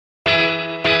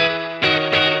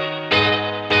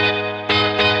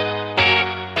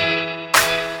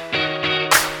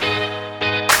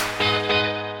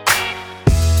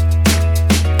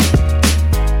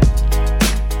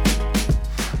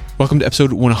Welcome to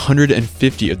episode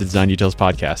 150 of the Design Details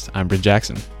Podcast. I'm Brent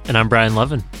Jackson. And I'm Brian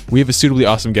Levin. We have a suitably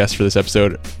awesome guest for this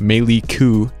episode, Mei Li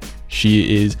Ku.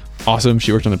 She is awesome.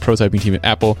 She worked on the prototyping team at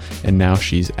Apple, and now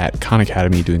she's at Khan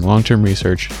Academy doing long-term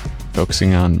research,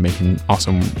 focusing on making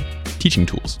awesome teaching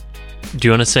tools. Do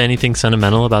you want to say anything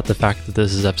sentimental about the fact that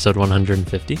this is episode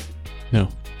 150? No.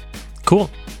 Cool.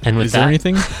 And with is there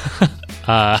anything?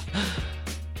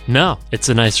 No, it's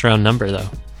a nice round number though.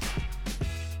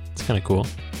 It's kind of cool.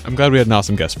 I'm glad we had an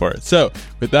awesome guest for it. So,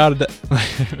 without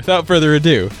further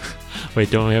ado.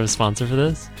 Wait, don't we have a sponsor for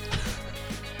this?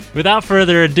 Without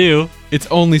further ado. It's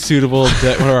only suitable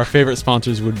that one of our favorite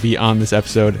sponsors would be on this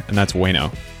episode, and that's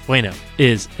Wayno. Wayno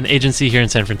is an agency here in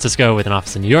San Francisco with an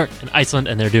office in New York and Iceland,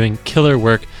 and they're doing killer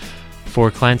work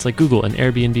for clients like Google and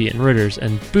Airbnb and Reuters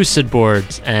and Boosted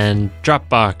Boards and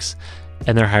Dropbox.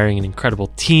 And they're hiring an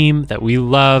incredible team that we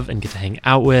love and get to hang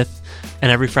out with.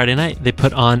 And every Friday night, they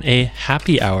put on a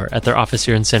happy hour at their office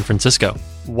here in San Francisco.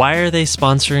 Why are they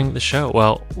sponsoring the show?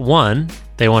 Well, one,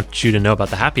 they want you to know about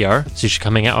the happy hour, so you should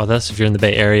come hang out with us if you're in the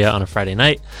Bay Area on a Friday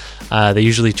night. They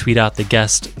usually tweet out the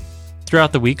guest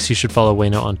throughout the week, so you should follow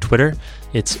Wayno on Twitter.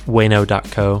 It's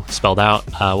wayno.co, spelled out.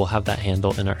 We'll have that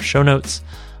handle in our show notes.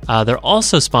 They're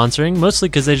also sponsoring, mostly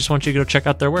because they just want you to go check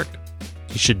out their work.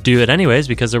 You should do it anyways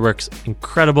because their work's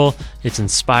incredible. It's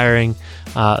inspiring.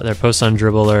 Their posts on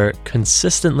Dribbble are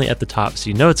consistently at the top, so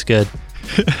you know it's good.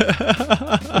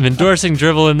 I'm endorsing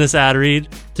Dribbble in this ad read.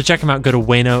 To check them out, go to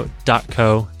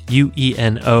wayno.co,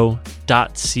 ueno.co.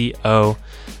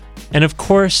 And of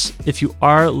course, if you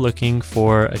are looking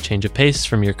for a change of pace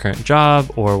from your current job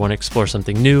or want to explore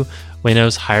something new,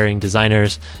 Wayno's hiring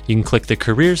designers. You can click the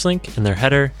careers link in their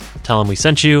header, tell them we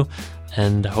sent you,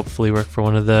 and hopefully work for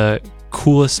one of the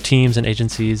coolest teams and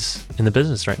agencies in the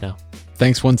business right now.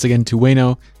 Thanks once again to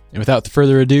Wayno. And without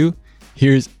further ado,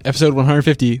 here's episode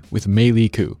 150 with Mei Li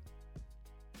Ku.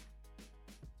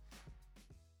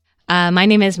 My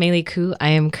name is Mei Li Ku. I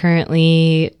am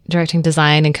currently directing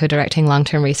design and co-directing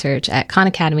long-term research at Khan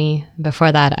Academy.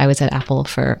 Before that, I was at Apple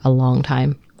for a long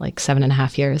time, like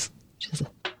 7.5 years.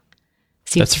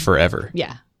 That's forever.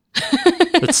 Yeah.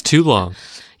 That's too long.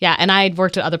 Yeah, and I'd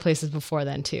worked at other places before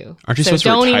then too. Aren't you so supposed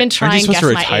don't to even try and guess my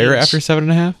age. Aren't you supposed to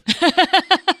retire after 7.5?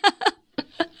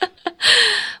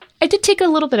 I did take a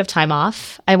little bit of time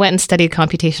off. I went and studied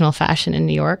computational fashion in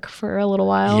New York for a little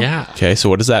while. Yeah. Okay, so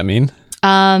what does that mean?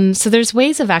 So there's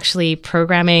ways of actually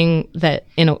programming that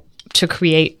to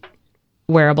create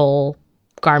wearable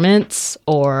garments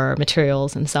or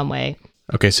materials in some way.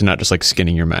 Okay, so not just like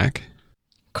skinning your Mac.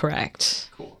 Correct.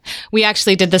 Cool. We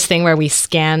actually did this thing where we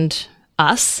scanned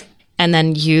us and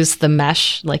then use the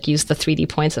mesh, like use the 3D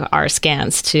points of our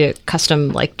scans to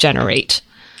custom generate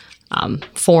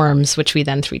forms, which we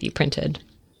then 3D printed.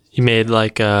 You made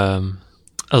I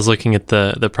was looking at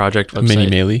the project website. Mini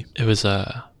Mei Li? It was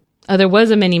there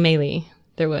was a mini Mei Li.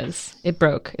 There was. It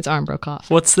broke. Its arm broke off.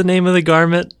 What's the name of the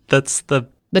garment? That's the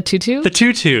tutu? The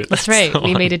tutu. That's right.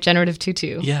 We made a generative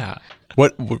tutu. Yeah.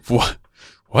 What?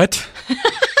 What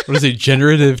is a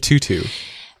generative tutu?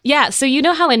 Yeah, so you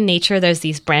know how in nature there's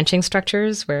these branching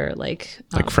structures where like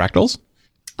fractals?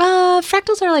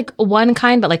 Fractals are like one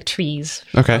kind, but like trees,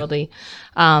 okay, probably.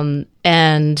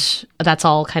 And that's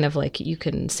all kind of like you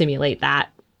can simulate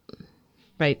that,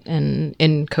 right,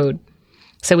 in code.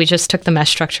 So we just took the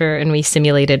mesh structure and we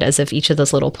simulated as if each of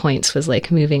those little points was like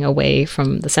moving away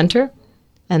from the center,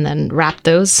 and then wrapped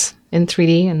those in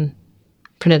 3D and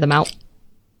printed them out.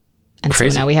 And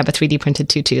Crazy. So now we have a 3D printed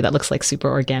tutu that looks like super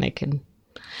organic, and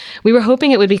we were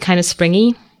hoping it would be kind of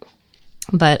springy,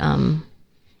 but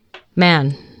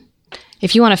man,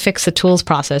 if you want to fix the tools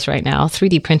process right now,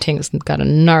 3D printing has got a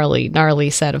gnarly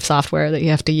set of software that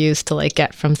you have to use to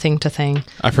get from thing to thing.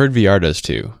 I've heard VR does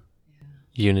too.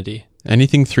 Unity.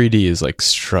 Anything 3D is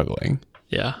struggling.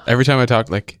 Yeah. Every time I talk,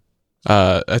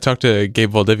 I talked to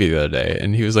Gabe Valdivia the other day,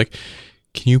 and he was like,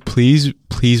 "Can you please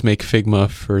make Figma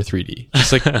for 3D?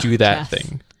 Just do that Yes.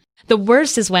 thing." The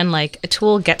worst is when a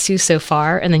tool gets you so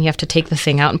far and then you have to take the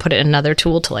thing out and put it in another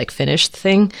tool to finish the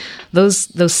thing. Those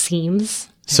seams.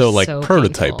 So so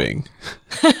prototyping.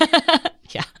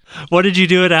 Yeah. What did you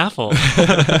do at Apple?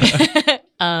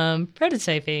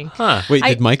 Prototyping. Huh. Wait,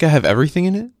 did Micah have everything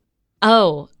in it?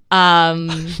 Oh,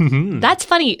 that's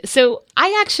funny. So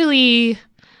I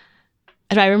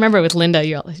remember with Linda,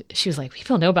 she was like,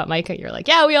 "People know about Mica." You're like,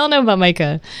 "Yeah, we all know about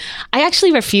Mica." I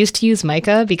actually refused to use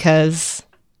Mica because,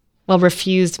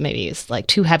 refused maybe is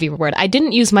too heavy a word. I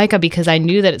didn't use Mica because I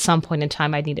knew that at some point in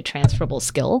time I'd need a transferable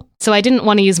skill. So I didn't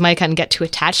want to use Mica and get too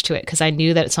attached to it because I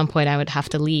knew that at some point I would have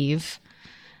to leave.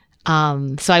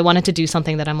 So I wanted to do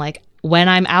something that I'm like, when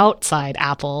I'm outside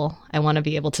Apple, I want to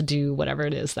be able to do whatever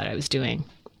it is that I was doing.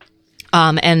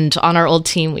 And on our old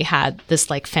team, we had this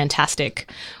like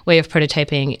fantastic way of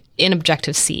prototyping in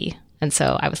Objective-C. And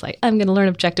so I was like, I'm going to learn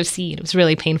Objective-C. And it was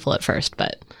really painful at first,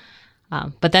 but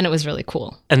then it was really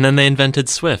cool. And then they invented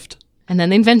Swift. And then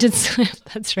they invented Swift.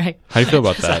 That's right. How do you feel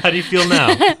about So that? how do you feel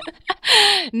now?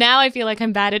 Now I feel like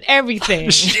I'm bad at everything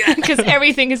because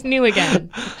everything is new again.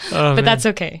 But that's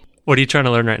okay. What are you trying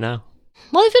to learn right now?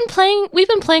 Well, we've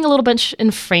been playing a little bunch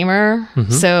in Framer.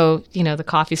 So, the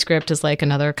CoffeeScript is like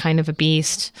another kind of a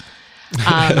beast.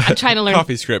 I'm trying to learn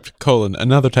CoffeeScript,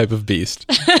 another type of beast.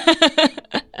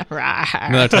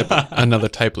 Another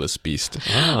typeless beast.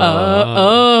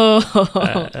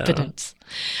 Ba-dunce.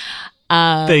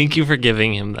 Thank you for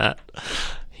giving him that.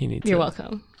 He needs You're it.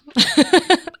 welcome.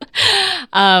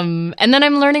 And then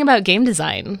I'm learning about game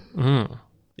design In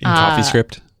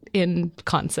CoffeeScript. in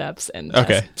concepts and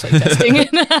Okay. play testing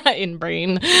in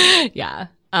Brain. Yeah.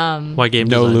 Why game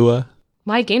No design? Lua.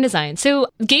 Why game design? So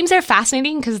games are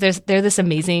fascinating because they're this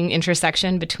amazing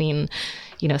intersection between,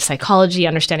 psychology,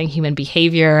 understanding human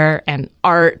behavior, and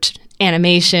art,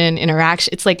 animation,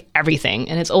 interaction. It's like everything,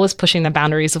 and it's always pushing the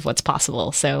boundaries of what's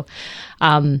possible. So,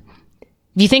 if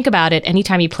you think about it,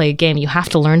 anytime you play a game, you have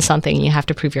to learn something. And you have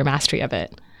to prove your mastery of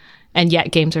it. And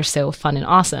yet, games are so fun and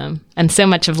awesome. And so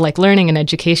much of like learning and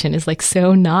education is like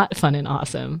so not fun and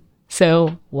awesome.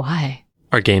 So why?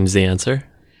 Are games the answer?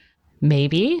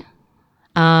 Maybe.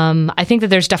 I think that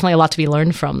there's definitely a lot to be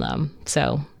learned from them.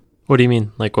 So What do you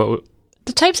mean? Like what?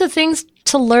 the types of things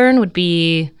to learn would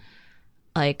be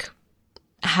like,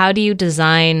 how do you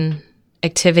design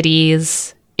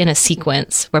activities in a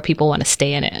sequence where people want to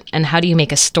stay in it? And how do you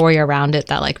make a story around it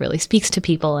that like really speaks to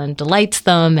people and delights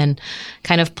them and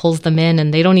kind of pulls them in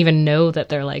and they don't even know that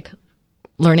they're like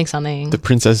learning something? The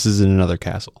princess is in another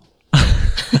castle.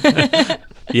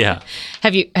 Yeah.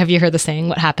 Have you heard the saying,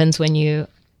 what happens when you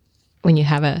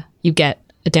get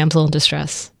a damsel in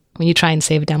distress? When you try and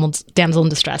save a damsel in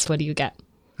distress, what do you get?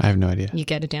 I have no idea. You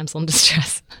get a damsel in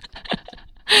distress.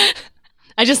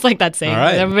 I just like that saying. All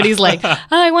right. Everybody's like,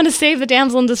 I want to save the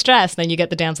damsel in distress. Then you get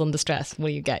the damsel in distress. What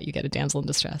do you get? You get a damsel in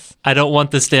distress. I don't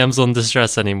want this damsel in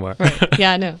distress anymore. Right.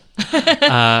 Yeah, I know.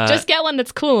 Just get one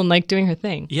that's cool and like doing her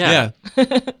thing. Yeah.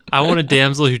 I want a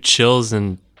damsel who chills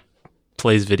and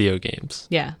plays video games.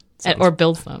 Yeah. Or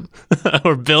builds them.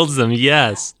 Or builds them.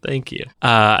 Yes. Thank you.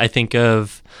 I think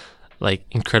of like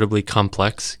incredibly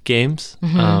complex games.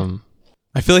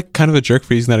 I feel like kind of a jerk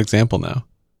for using that example now.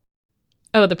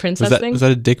 Oh, the princess thing? Was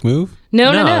that a dick move?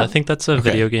 No. I think that's a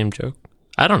video game joke.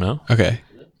 I don't know. Okay.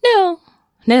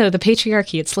 No, the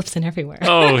patriarchy, it slips in everywhere.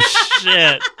 Oh,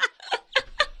 shit.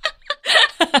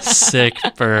 Sick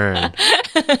burn.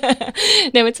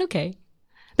 No, it's okay.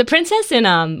 The princess in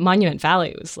Monument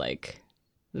Valley was like...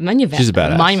 She's a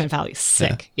badass. Monument Valley is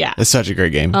sick. Yeah. It's such a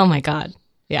great game. Oh my God.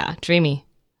 Yeah, dreamy.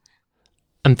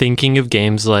 I'm thinking of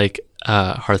games like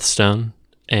Hearthstone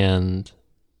and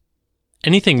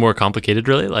anything more complicated,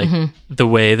 really. Like the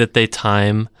way that they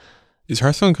time. Is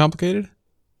Hearthstone complicated?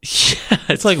 Yeah,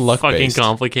 it's like luck fucking based.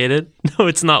 complicated. No,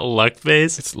 it's not luck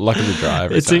based. It's luck of the draw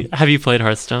every time. Have you played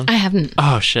Hearthstone? I haven't.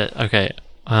 Oh shit. Okay.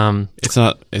 It's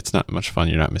not much fun.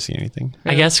 You're not missing anything.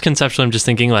 I guess conceptually, I'm just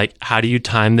thinking like, how do you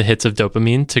time the hits of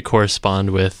dopamine to correspond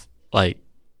with like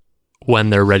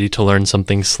when they're ready to learn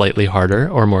something slightly harder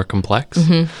or more complex,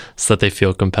 so that they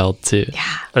feel compelled to,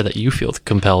 or that you feel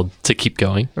compelled to keep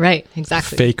going. Right,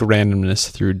 exactly. Fake randomness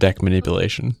through deck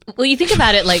manipulation. Well, you think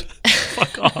about it like...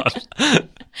 Fuck off.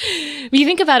 You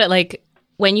think about it like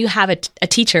when you have a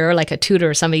teacher or like a tutor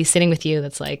or somebody sitting with you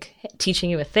that's like teaching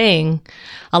you a thing,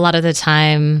 a lot of the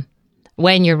time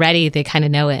when you're ready, they kind of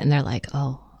know it and they're like,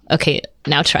 oh, okay,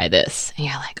 now try this. And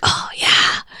you're like, oh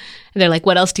yeah. And they're like,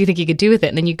 what else do you think you could do with it?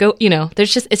 And then you go,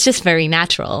 it's just very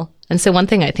natural. And so one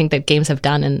thing I think that games have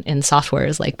done in software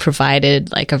is like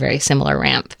provided like a very similar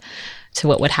ramp to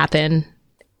what would happen.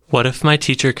 What if my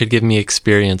teacher could give me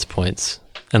experience points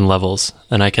and levels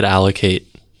and I could allocate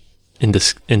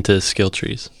into skill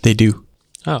trees? They do.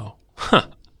 Oh, huh.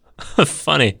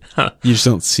 Funny. Huh. You just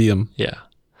don't see them. Yeah.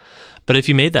 But if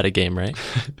you made that a game, right?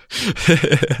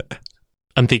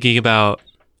 I'm thinking about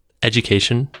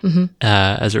education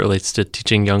as it relates to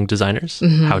teaching young designers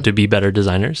how to be better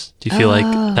designers. Do you feel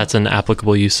like that's an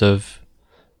applicable use of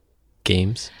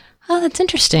games? Oh, that's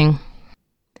interesting.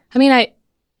 I mean,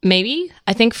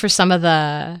 I think for some of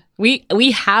the...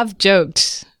 We have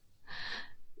joked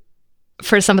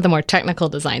for some of the more technical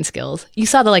design skills. You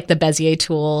saw the Bezier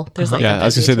tool. There's like I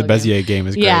was gonna say the Bezier game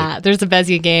is great. Yeah, there's a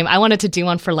Bezier game. I wanted to do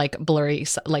one for like blurry,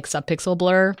 like subpixel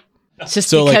blur, just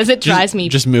So because like, it drives me.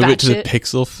 Just move it to the batshit.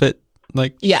 pixel fit.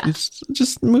 Like Yeah.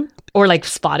 just move. or like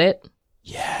Spot It.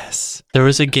 Yes. There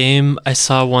was a game I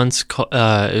saw once called,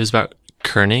 it was about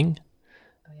kerning.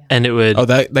 And it would... Oh,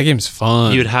 that game's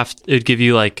fun. it would give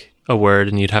you like a word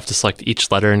and you'd have to select each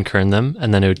letter and kern them.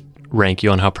 And then it would rank you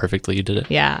on how perfectly you did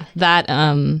it. Yeah. That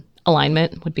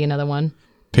alignment would be another one.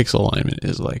 Pixel alignment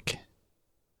is like,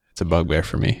 it's a bugbear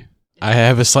for me. I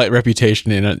have a slight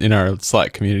reputation in our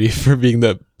Slack community for being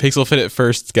the pixel fit it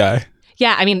first guy.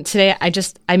 Yeah, I mean, today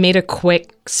I made a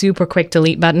super quick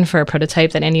delete button for a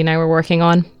prototype that Andy and I were working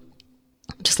on.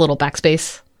 Just a little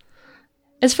backspace.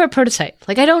 It's for a prototype.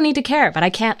 Like, I don't need to care, but I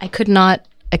could not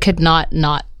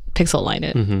pixel align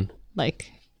it. Mm-hmm.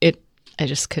 Like, I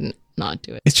just couldn't not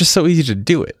do it. It's just so easy to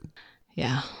do it.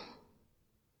 Yeah.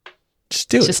 Just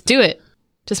do it. Just do it.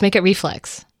 Just make it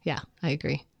reflex. Yeah, I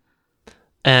agree.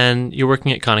 And you're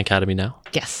working at Khan Academy now.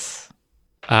 Yes.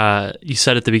 You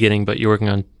said at the beginning, but you're working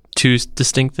on two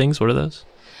distinct things. What are those?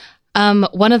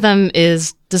 One of them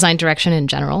is design direction in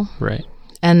general. Right.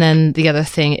 And then the other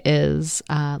thing is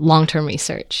long-term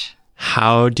research.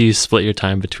 How do you split your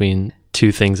time between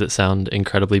two things that sound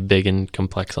incredibly big and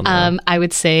complex on their own? I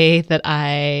would say that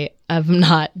I am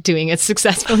not doing it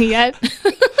successfully yet.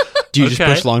 Do you just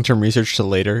push long-term research to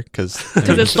later? Because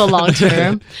it's the long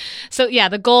term. So yeah,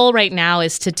 the goal right now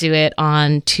is to do it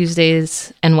on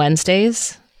Tuesdays and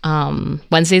Wednesdays.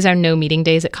 Wednesdays are no meeting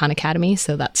days at Khan Academy,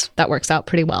 so that works out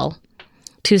pretty well.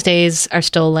 Tuesdays are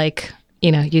still like,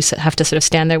 you have to sort of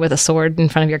stand there with a sword in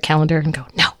front of your calendar and go,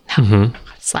 no,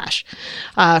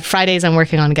 / Fridays I'm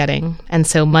working on getting. And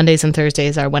so Mondays and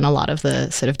Thursdays are when a lot of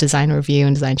the sort of design review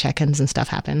and design check-ins and stuff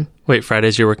happen. Wait,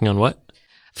 Fridays you're working on what?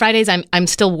 Fridays I'm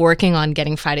still working on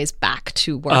getting Fridays back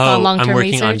to work on long-term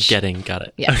research. I'm working on getting, got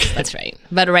it. Yeah, okay. That's right.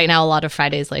 But right now a lot of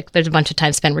Fridays, like there's a bunch of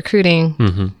time spent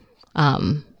recruiting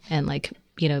and like,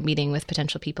 meeting with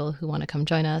potential people who want to come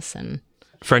join us. And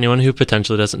for anyone who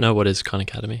potentially doesn't know, what is Khan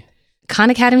Academy? Khan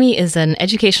Academy is an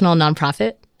educational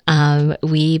nonprofit.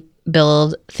 We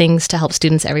build things to help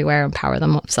students everywhere empower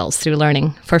themselves through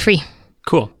learning for free.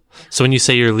 Cool. So when you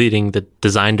say you're leading the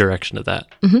design direction of that,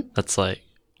 that's like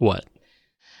what?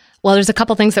 Well, there's a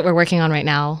couple things that we're working on right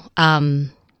now.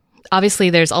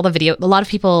 Obviously, there's all the video. A lot of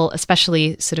people,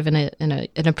 especially sort of in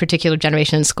a particular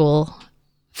generation in school,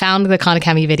 found the Khan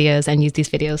Academy videos and used these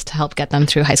videos to help get them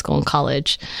through high school and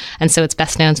college. And so it's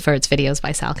best known for its videos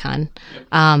by Sal Khan.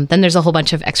 Then there's a whole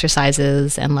bunch of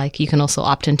exercises, and like you can also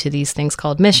opt into these things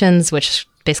called missions, which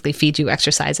basically feed you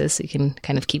exercises so you can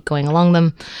kind of keep going along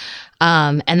them.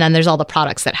 And then there's all the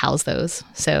products that house those.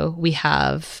 So we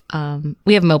have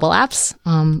mobile apps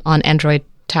on Android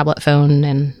tablet phone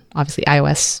and obviously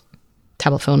iOS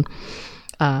tablet phone.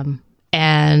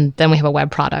 And then we have a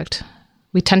web product.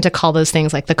 We tend to call those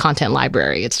things like the content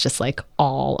library. It's just like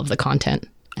all of the content.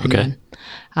 And okay.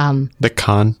 Then, the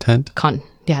content?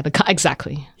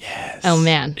 Exactly. Yes. Oh,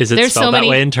 man. Is it spelled that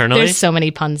way internally? There's so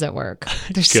many puns at work.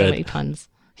 There's so many puns.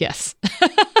 Yes.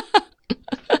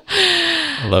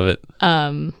 I love it.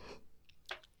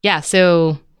 Yeah,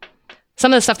 so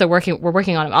some of the stuff that we're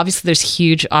working on, obviously there's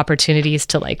huge opportunities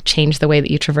to like change the way that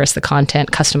you traverse the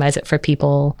content, customize it for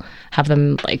people, have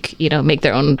them like, make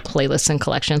their own playlists and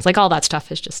collections. Like all that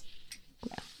stuff is just,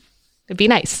 it'd be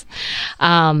nice.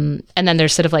 And then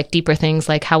there's sort of like deeper things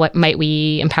like might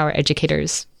we empower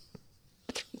educators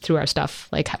through our stuff?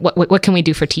 Like what can we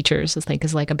do for teachers is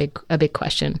like a big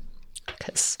question.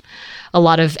 Because a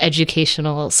lot of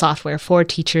educational software for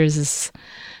teachers is,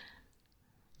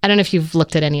 I don't know if you've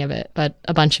looked at any of it, but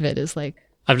a bunch of it is like...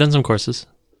 I've done some courses.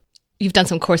 You've done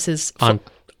some courses... On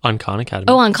Khan Academy.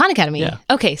 Oh, on Khan Academy. Yeah.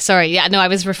 Okay, sorry. Yeah, no, I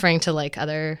was referring to like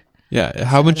other... Yeah,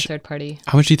 how much third party.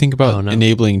 How much do you think about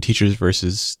enabling teachers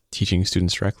versus teaching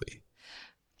students directly?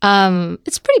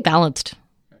 It's pretty balanced.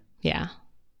 Yeah.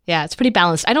 Yeah, it's pretty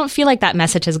balanced. I don't feel like that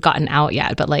message has gotten out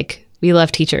yet, but like... We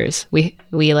love teachers. We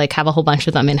like have a whole bunch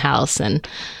of them in-house, and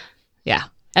yeah.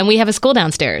 And we have a school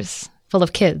downstairs full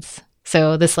of kids.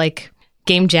 So this like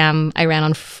game jam I ran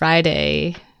on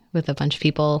Friday with a bunch of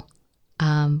people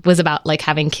was about like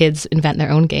having kids invent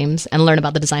their own games and learn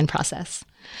about the design process.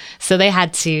 So they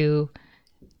had to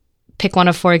pick one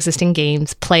of 4 existing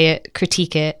games, play it,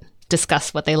 critique it,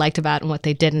 discuss what they liked about and what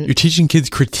they didn't. You're teaching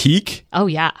kids critique? Oh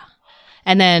yeah.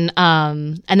 And then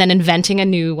inventing a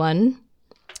new one,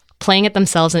 playing it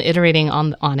themselves and iterating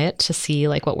on it to see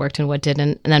like what worked and what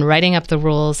didn't, and then writing up the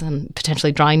rules and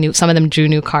potentially drawing some of them drew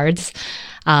new cards,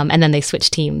 and then they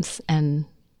switched teams and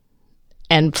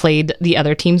played the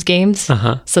other team's games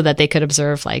so that they could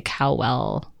observe like how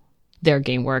well their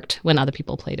game worked when other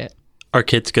people played it. Are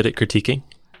kids good at critiquing?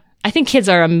 I think kids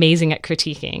are amazing at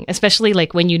critiquing, especially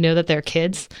like when you know that they're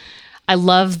kids. I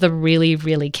love the really,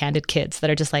 really candid kids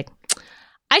that are just like,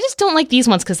 I just don't like these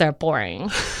ones because they're boring.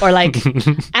 Or like,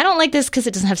 I don't like this because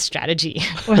it doesn't have strategy.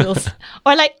 Or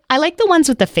like, I like the ones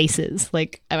with the faces.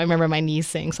 Like, I remember my niece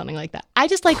saying something like that. I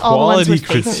just like all the ones Quality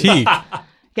with faces. critique.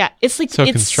 Yeah, it's like So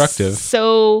it's constructive.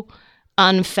 so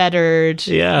unfettered.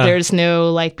 Yeah. There's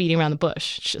no like beating around the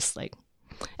bush. It's just like,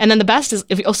 and then the best is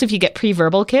if you get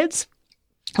pre-verbal kids,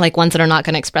 like ones that are not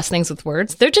going to express things with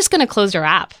words, they're just going to close your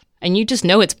app, and you just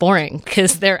know it's boring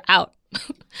because they're out.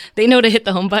 They know to hit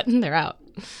the home button. They're out.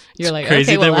 You're like,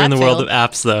 Crazy okay, well, that we're in the that world failed.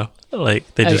 of apps, though.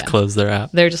 Like, they just yeah. close their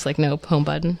app. They're just like, nope, home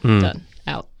button, done,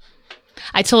 out.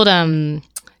 I told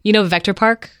Vector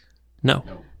Park. No.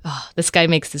 Oh, this guy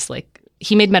makes this like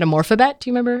he made Metamorphobet. Do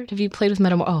you remember? Have you played with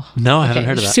Metamorph? Oh, No, I haven't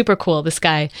heard of that. Super cool. This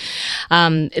guy.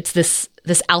 It's this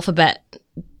alphabet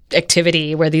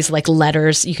activity where these like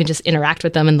letters you can just interact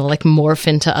with them and they'll like morph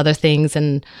into other things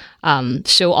and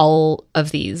show all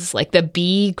of these. Like the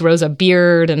bee grows a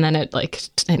beard and then it like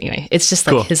anyway. It's just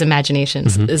like Cool. his imagination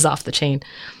is off the chain.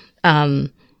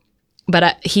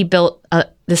 But he built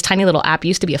this tiny little app. It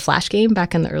used to be a Flash game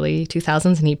back in the early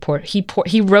 2000s, and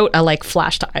he wrote a like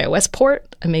Flash to iOS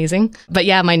port. Amazing. But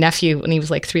yeah, my nephew, when he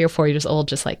was like 3 or 4 years old,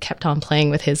 just like kept on playing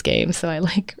with his game. So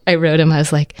I wrote him. I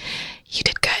was like, "You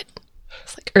did good."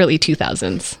 It's like early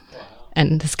 2000s,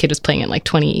 and this kid was playing it in like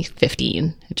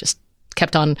 2015. It just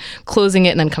kept on closing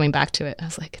it and then coming back to it. I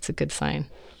was like, "It's a good sign."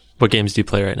 What games do you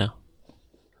play right now?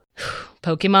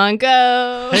 Pokemon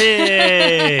Go.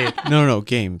 Hey! No,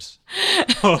 games.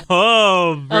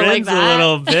 Oh, Bryn's a that?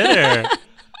 little bitter.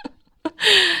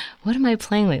 What am I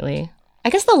playing lately? I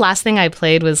guess the last thing I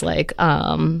played was like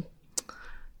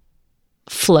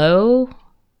Flow,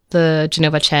 the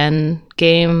Genova Chen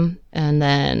game, and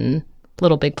then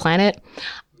Little Big Planet.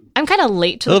 I'm kind of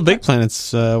late to Little Big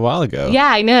Planet's a while ago. Yeah,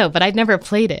 I know, but I'd never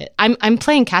played it. I'm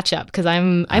playing catch up because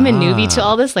I'm a newbie to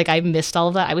all this. Like I missed all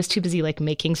of that. I was too busy like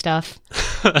making stuff.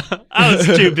 I was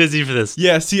too busy for this.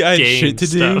 Yeah, see, I had Game shit to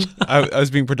do. stuff. I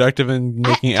was being productive and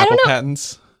making I don't Apple know.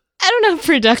 patents. I don't know if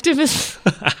productive is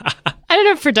I don't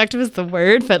know if productive is the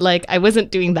word, but like I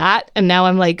wasn't doing that, and now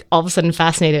I'm like all of a sudden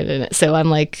fascinated in it. So I'm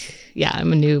like, yeah,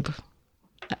 I'm a noob.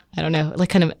 I don't know, like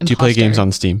kind of. Do you play imposter. games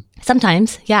on Steam?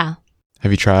 Sometimes, yeah,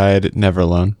 Have you tried Never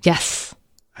Alone? yes,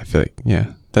 I feel like,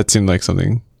 yeah, that seemed like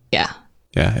something. yeah.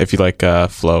 Yeah, if you like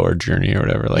Flow or Journey or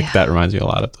whatever, like Yeah. that reminds me a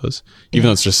lot of those. Even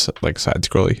though it's just like side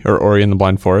scrolly. Or Ori and the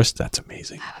Blind Forest, that's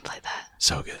amazing. I haven't played that.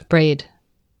 So good. Braid,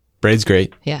 Braid's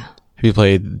great. yeah. Have you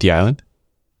played The Island?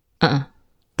 Uh-uh.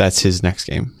 That's his next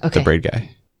game. Okay. The Braid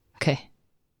guy. Okay.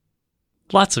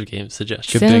 Lots of game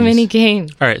suggestions. Good So things. many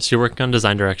games. All right, so you're working on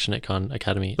design direction at Khan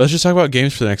Academy. Let's just talk about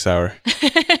games for the next hour.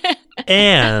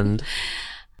 And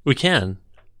we can.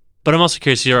 But I'm also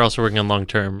curious, you're also working on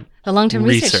long-term The long-term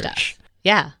research research. stuff.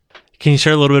 Yeah. Can you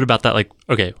share a little bit about that? Like,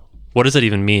 okay, what does that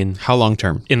even mean How long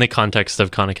term? in the context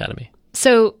of Khan Academy?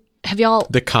 So have y'all?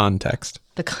 The context.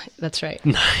 That's right.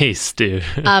 Nice, dude.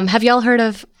 Have y'all heard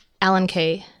of Alan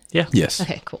Kay? Yeah. Yes.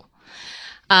 Okay, cool.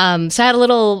 So I had a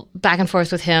little back and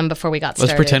forth with him before we got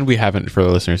started. Let's pretend we haven't for the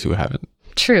listeners who haven't.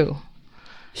 True.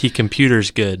 He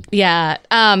computers good. Yeah.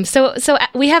 So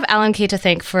we have Alan Kay to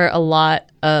thank for a lot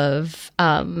of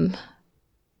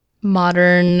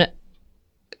modern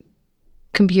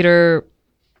computer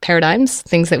paradigms,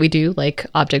 things that we do, like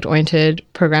object-oriented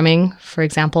programming, for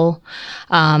example.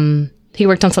 He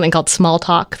worked on something called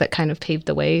Smalltalk that kind of paved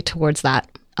the way towards that.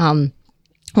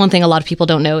 One thing a lot of people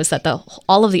don't know is that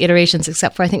all of the iterations,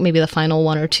 except for I think maybe the final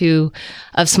 1 or 2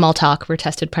 of Smalltalk, were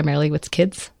tested primarily with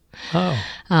kids. Oh.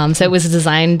 So it was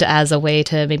designed as a way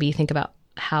to maybe think about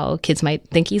how kids might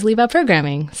think easily about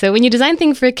programming. So when you design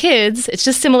things for kids, it's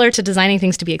just similar to designing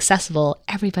things to be accessible.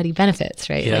 Everybody benefits,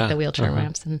 right? Yeah. Like the wheelchair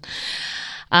ramps.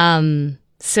 And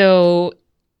so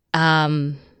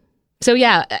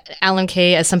yeah, Alan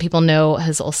Kay, as some people know,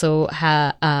 has also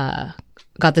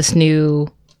got this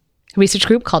new research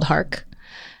group called HARC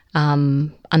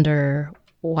under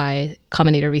Y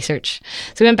Combinator Research.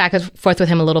 So we went back and forth with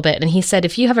him a little bit, and he said,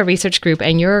 if you have a research group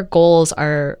and your goals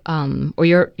are, or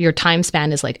your time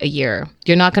span is like a year,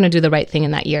 you're not going to do the right thing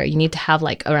in that year. You need to have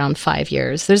like around 5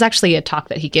 years. There's actually a talk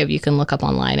that he gave, you can look up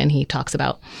online, and he talks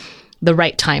about the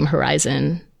right time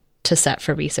horizon to set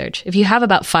for research. If you have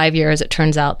about 5 years, it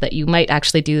turns out that you might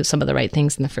actually do some of the right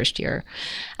things in the first year.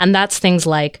 And that's things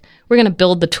like, we're going to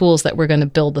build the tools that we're going to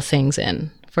build the things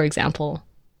in, for example.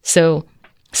 So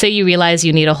say you realize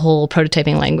you need a whole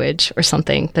prototyping language or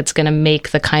something that's going to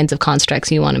make the kinds of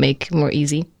constructs you want to make more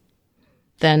easy.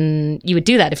 Then you would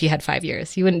do that if you had 5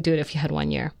 years. You wouldn't do it if you had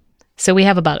 1 year. So we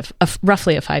have about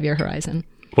roughly a 5-year horizon.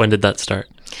 When did that start?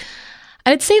 I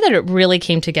would say that it really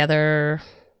came together.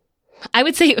 I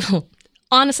would say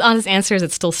honest answer is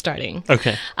it's still starting.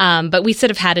 Okay. But we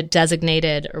sort of had it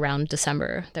designated around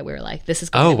December that we were like, this is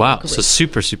going to be wow. great. So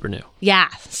super new. Yeah,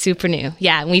 super new.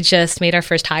 Yeah, and we just made our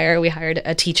first hire. We hired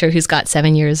a teacher who's got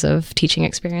 7 years of teaching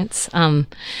experience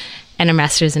and a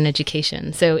master's in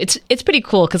education. So it's pretty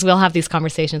cool because we'll have these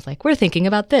conversations like, we're thinking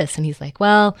about this. And he's like,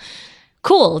 well,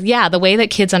 cool. Yeah, the way that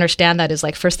kids understand that is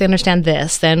like, first they understand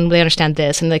this, then they understand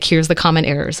this. And like, here's the common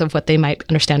errors of what they might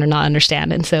understand or not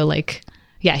understand. And so like,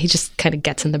 yeah, he just kind of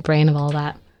gets in the brain of all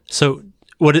that. So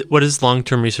what does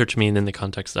long-term research mean in the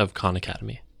context of Khan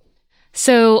Academy?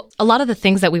 So a lot of the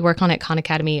things that we work on at Khan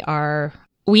Academy are,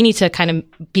 we need to kind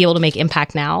of be able to make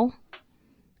impact now.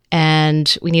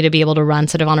 And we need to be able to run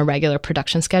sort of on a regular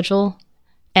production schedule.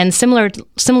 And similarly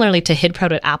to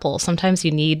HidProd at Apple, sometimes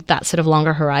you need that sort of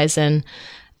longer horizon,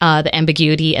 the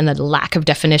ambiguity and the lack of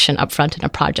definition upfront in a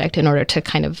project in order to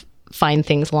kind of find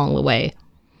things along the way.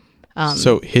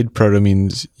 So HidProto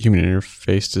means human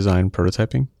interface design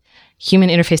prototyping? Human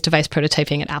interface device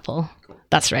prototyping at Apple.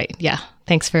 That's right. Yeah.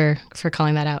 Thanks for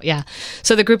calling that out. Yeah.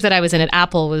 So the group that I was in at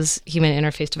Apple was human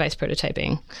interface device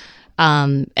prototyping.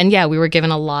 And yeah, we were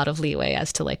given a lot of leeway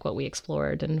as to like what we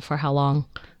explored and for how long.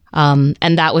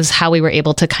 And that was how we were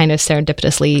able to kind of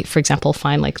serendipitously, for example,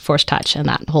 find like force touch and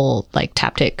that whole like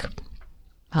taptic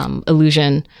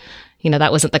illusion. You know,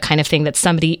 that wasn't the kind of thing that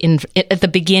somebody at the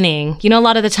beginning, you know, a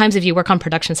lot of the times if you work on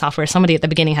production software, somebody at the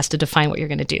beginning has to define what you're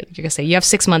going to do. You're going to say, you have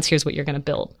 6 months, here's what you're going to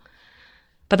build.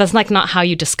 But that's like not how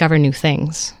you discover new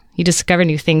things. You discover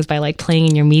new things by like playing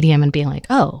in your medium and being like,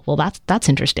 oh, well, that's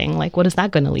interesting. Like, what is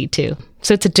that going to lead to?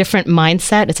 So it's a different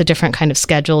mindset. It's a different kind of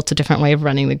schedule. It's a different way of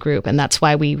running the group. And that's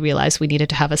why we realized we needed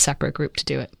to have a separate group to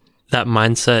do it. That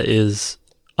mindset is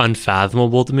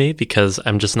unfathomable to me because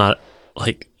I'm just not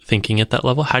like thinking at that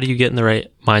level. How do you get in the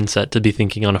right mindset to be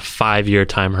thinking on a 5-year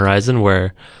time horizon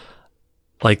where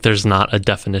like there's not a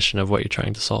definition of what you're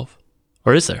trying to solve?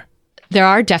 Or is there? There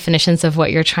are definitions of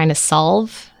what you're trying to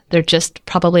solve. They're just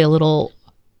probably a little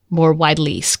more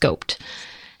widely scoped.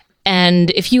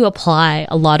 And if you apply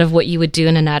a lot of what you would do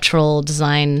in a natural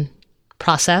design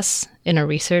process, in a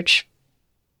research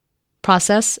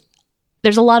process,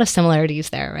 there's a lot of similarities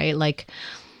there, right? Like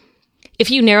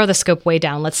if you narrow the scope way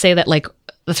down, let's say that like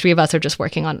the three of us are just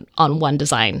working on one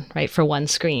design, right, for one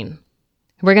screen.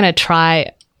 We're going to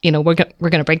try, you know, we're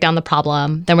going to break down the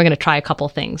problem. Then we're going to try a couple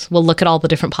things. We'll look at all the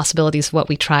different possibilities of what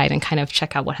we tried and kind of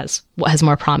check out what has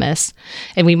more promise.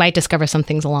 And we might discover some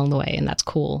things along the way, and that's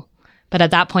cool. But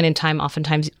at that point in time,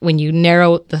 oftentimes when you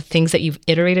narrow the things that you've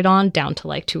iterated on down to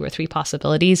like 2 or 3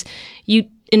 possibilities, you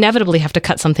inevitably have to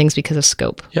cut some things because of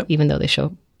scope, even though they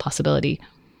show possibility.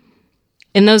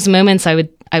 In those moments, I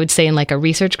would say in like a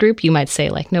research group, you might say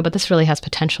like, no, but this really has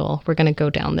potential. We're going to go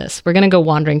down this. We're going to go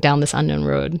wandering down this unknown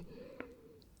road.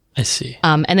 I see.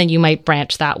 And then you might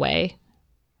branch that way.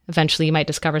 Eventually, you might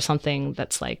discover something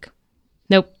that's like,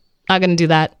 nope, not going to do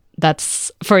that.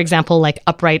 That's, for example, like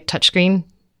upright touchscreen.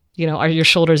 You know, your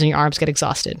shoulders and your arms get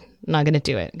exhausted. Not going to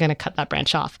do it. Going to cut that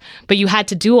branch off. But you had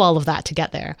to do all of that to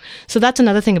get there. So that's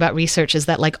another thing about research is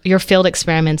that like your failed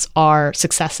experiments are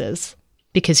successes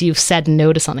because you've said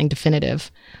no to something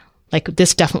definitive. Like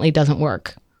this definitely doesn't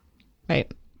work,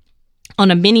 right? On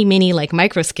a mini like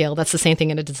micro scale, that's the same thing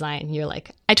in a design. You're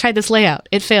like, I tried this layout.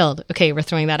 It failed. Okay, we're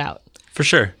throwing that out. For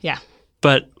sure. Yeah.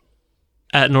 But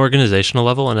at an organizational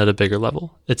level and at a bigger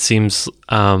level, it seems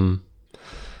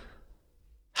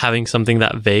having something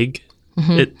that vague,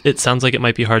 it sounds like it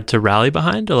might be hard to rally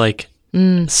behind or like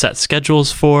set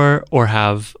schedules for or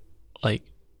have like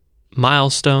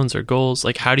milestones or goals.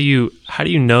 Like how do you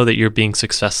know that you're being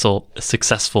successful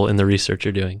in the research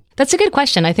you're doing? That's a good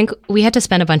question. I think we had to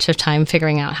spend a bunch of time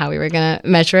figuring out how we were going to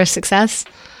measure success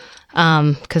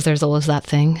because there's always that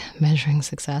thing, measuring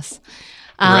success.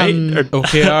 Right? Or,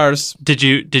 OKRs. Did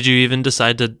you even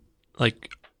decide to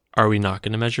like, are we not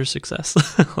going to measure success?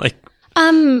 Like,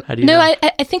 how do you know?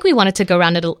 I think we wanted to go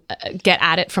around it, get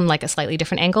at it from like a slightly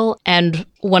different angle. And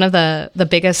one of the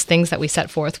biggest things that we set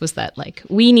forth was that like,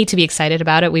 we need to be excited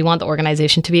about it. We want the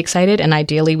organization to be excited. And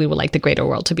ideally we would like the greater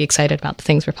world to be excited about the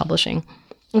things we're publishing.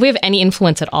 If we have any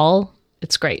influence at all,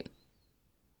 it's great.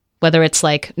 Whether it's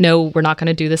like, no, we're not going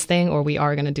to do this thing or we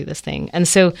are going to do this thing. And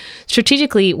so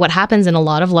strategically, what happens in a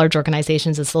lot of large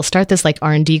organizations is they'll start this like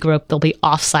R&D group. They'll be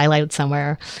off siloed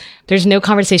somewhere. There's no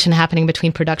conversation happening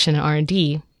between production and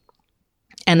R&D.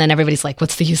 And then everybody's like,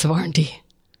 what's the use of R&D?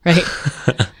 Right?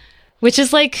 Which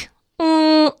is like,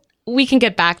 we can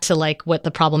get back to like what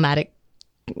the problematic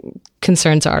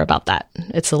concerns are about that.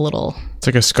 It's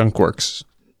like a skunk works.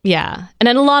 Yeah. And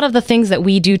then a lot of the things that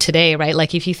we do today, right?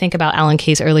 Like if you think about Alan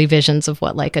Kay's early visions of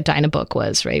what like a Dynabook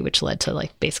was, right? Which led to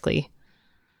like basically,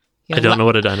 You I don't know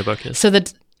what a Dynabook is. So the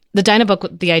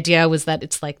Dynabook, the idea was that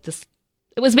it's like this.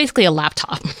 It was basically a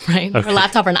laptop, right? Okay. Or a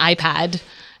laptop or an iPad.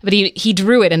 But he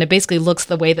drew it, and it basically looks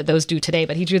the way that those do today.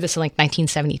 But he drew this in like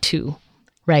 1972,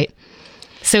 right?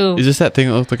 So Is this that thing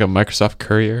that looked like a Microsoft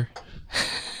Courier?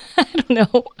 I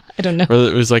don't know. Or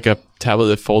it was like a tablet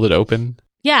that folded open?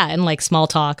 Yeah, and like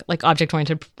Smalltalk, like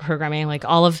object-oriented programming, like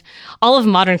all of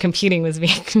modern computing was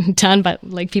being done by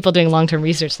like people doing long-term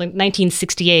research. Like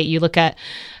 1968, you look at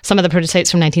some of the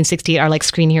prototypes from 1968 are like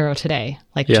Screen Hero today,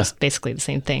 like just basically the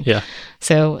same thing. Yeah.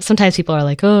 So sometimes people are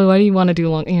like, "Oh, why do you want to do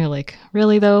long?" And you're like,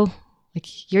 "Really though? Like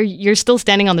you're still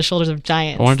standing on the shoulders of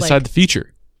giants." I want to like, decide the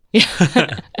feature.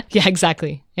 Yeah,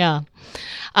 exactly. Yeah.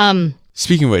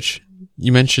 Speaking of which,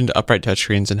 you mentioned upright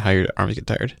touchscreens and how your arms get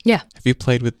tired. Yeah. Have you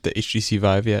played with the HTC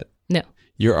Vive yet? No.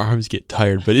 Your arms get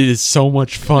tired, but it is so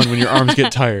much fun when your arms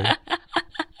get tired.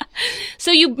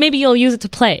 So maybe you'll use it to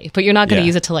play, but you're not going to Yeah.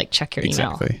 use it to like check your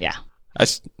Exactly. email. Yeah. I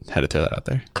just had to throw that out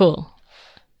there. Cool.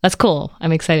 That's cool.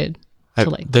 I'm excited.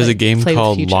 There's a game play with the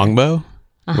called future. Longbow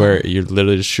where you're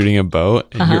literally just shooting a bow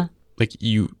and you're like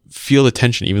you feel the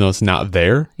tension even though it's not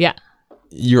there. Yeah.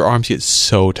 Your arms get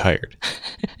so tired.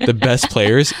 The best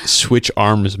players switch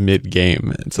arms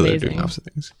mid-game, and so they're doing Amazing. opposite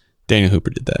things. Daniel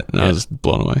Hooper did that, and I was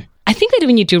blown away. I think that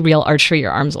when you do real archery,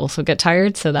 your arms also get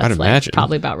tired. So that's I'd like imagine.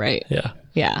 probably about right. Yeah.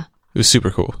 Yeah. It was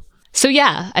super cool. So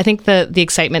yeah, I think the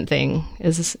excitement thing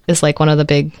is like one of the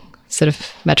big sort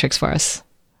of metrics for us,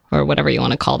 or whatever you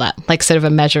want to call that, like sort of a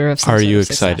measure of. Some Are sort you of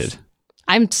success. excited?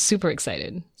 I'm super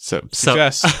excited. So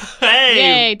success.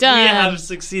 Hey, Yay, done. we have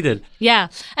succeeded. Yeah,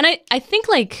 and I think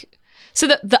like so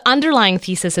the underlying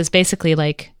thesis is basically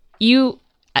like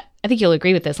I think you'll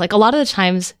agree with this. Like a lot of the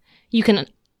times you can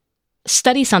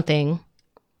study something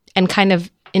and kind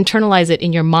of internalize it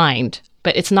in your mind,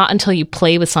 but it's not until you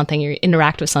play with something, you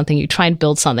interact with something, you try and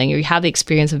build something, or you have the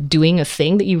experience of doing a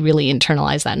thing that you really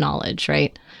internalize that knowledge,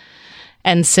 right?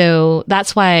 And so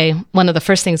that's why one of the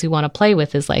first things we want to play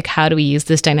with is like, how do we use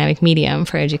this dynamic medium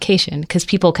for education? Because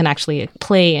people can actually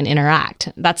play and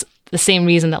interact. That's the same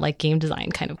reason that like game design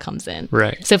kind of comes in.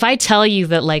 Right. So if I tell you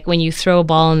that like when you throw a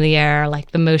ball in the air, like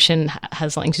the motion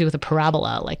has something to do with a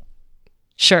parabola, like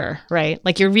sure, right?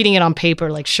 Like you're reading it on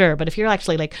paper, like sure. But if you're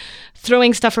actually like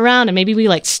throwing stuff around and maybe we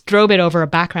like strobe it over a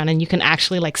background and you can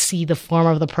actually like see the form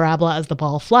of the parabola as the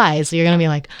ball flies, so you're going to be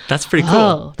like, That's pretty cool.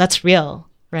 oh, that's real,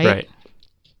 right? Right.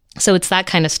 So it's that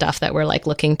kind of stuff that we're like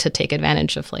looking to take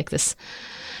advantage of, like this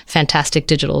fantastic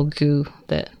digital goo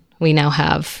that we now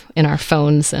have in our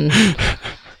phones and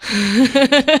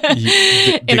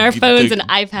in our phones and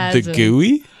iPads. The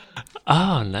GUI?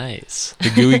 Oh, nice. The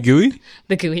GUI?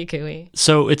 The gooey.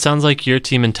 So it sounds like your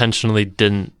team intentionally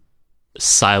didn't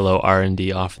silo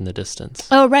R&D off in the distance.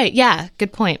 Oh, right. Yeah.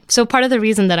 Good point. So part of the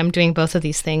reason that I'm doing both of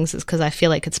these things is because I feel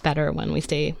like it's better when we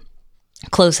stay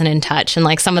close and in touch. And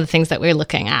like some of the things that we're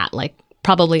looking at, like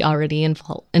probably already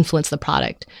influence the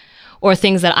product, or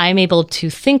things that I'm able to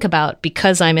think about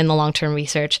because I'm in the long-term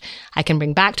research, I can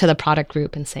bring back to the product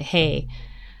group and say, hey,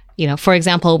 you know, for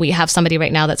example, we have somebody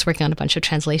right now that's working on a bunch of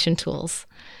translation tools.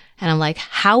 And I'm like,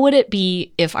 how would it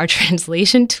be if our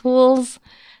translation tools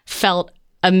felt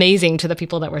amazing to the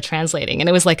people that were translating? And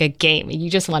it was like a game.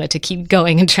 You just wanted to keep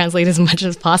going and translate as much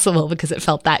as possible because it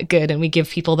felt that good. And we give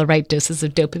people the right doses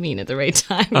of dopamine at the right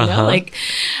time. You know, like,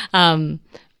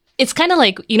 it's kind of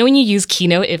like, you know, when you use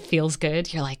Keynote, it feels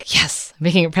good. You're like, yes, I'm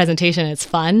making a presentation. It's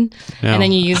fun. No, and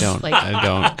then you use I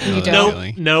don't. You know that don't?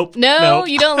 feeling. Nope. no,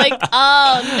 you don't like,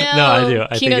 oh no. No, I do. I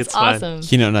think Keynote's it's fine. awesome.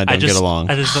 Keynote and I don't get along.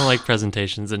 I just don't like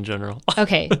presentations in general.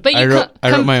 Okay. But I you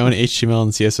wrote my own HTML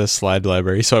and CSS slide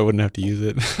library so I wouldn't have to use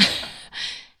it.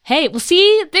 Hey, well,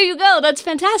 see, there you go. That's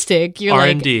fantastic. You're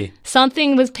R&D. like,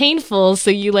 something was painful, so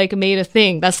you like made a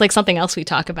thing. That's like something else we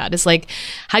talk about. Is like,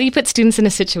 how do you put students in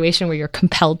a situation where you're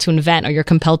compelled to invent or you're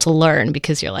compelled to learn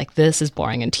because you're like, this is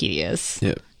boring and tedious.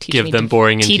 Yep. Give them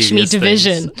boring and teach me tedious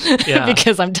division things. Yeah.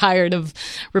 because I'm tired of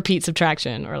repeat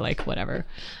subtraction or like whatever.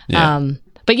 Yeah.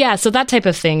 But yeah, so that type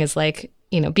of thing is like,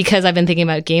 you know, because I've been thinking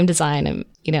about game design and,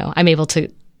 you know, I'm able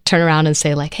to turn around and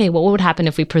say like, hey, what would happen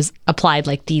if we applied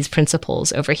like these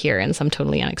principles over here in some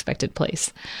totally unexpected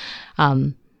place?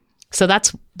 So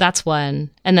that's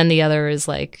one. And then the other is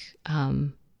like,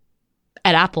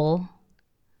 at Apple,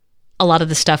 a lot of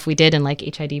the stuff we did in like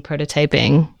HID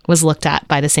prototyping was looked at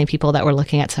by the same people that were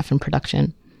looking at stuff in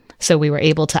production. So we were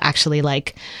able to actually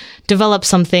like develop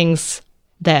some things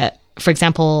that, for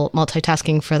example,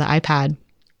 multitasking for the iPad,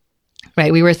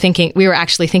 right? We were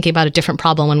actually thinking about a different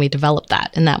problem when we developed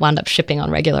that, and that wound up shipping on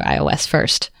regular iOS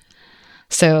first.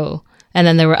 So, and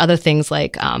then there were other things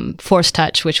like Force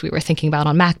Touch, which we were thinking about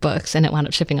on MacBooks, and it wound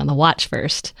up shipping on the Watch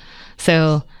first.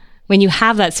 So when you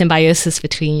have that symbiosis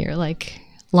between your like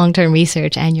long-term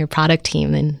research and your product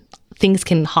team, then things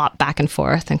can hop back and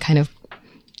forth and kind of,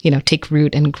 take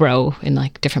root and grow in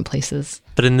like different places.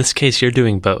 But in this case, you're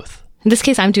doing both. In this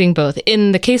case, I'm doing both.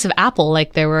 In the case of Apple,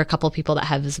 like there were a couple people that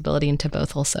have visibility into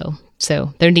both also.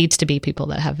 So there needs to be people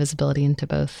that have visibility into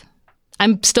both.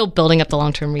 I'm still building up the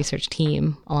long-term research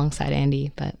team alongside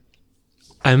Andy, but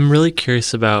I'm really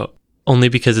curious about, only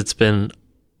because it's been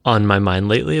on my mind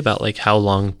lately, about like how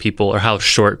long people or how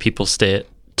short people stay at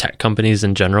tech companies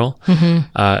in general,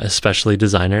 especially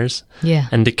designers. yeah.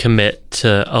 And to commit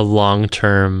to a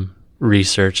long-term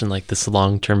research and like this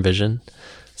long-term vision.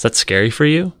 Is that scary for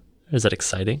you? Or is that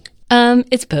exciting?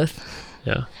 It's both.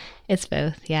 Yeah. It's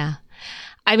both, yeah.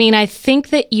 I mean, I think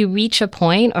that you reach a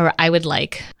point, or I would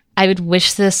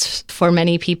wish this for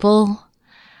many people,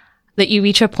 that you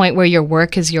reach a point where your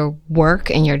work is your work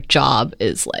and your job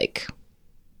is like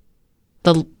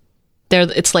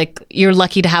it's like you're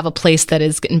lucky to have a place that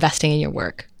is investing in your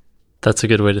work. That's a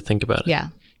good way to think about it. Yeah.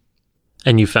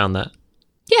 And you found that?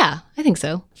 Yeah, I think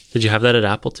so. Did you have that at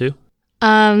Apple too?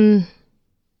 I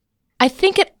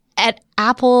think at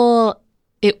Apple,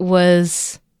 it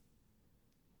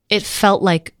felt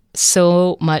like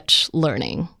so much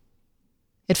learning.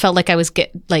 It felt like I was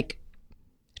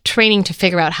training to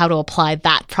figure out how to apply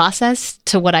that process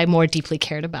to what I more deeply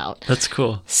cared about. That's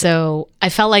cool. So I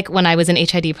felt like when I was in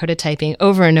HID prototyping,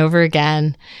 over and over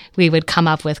again, we would come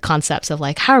up with concepts of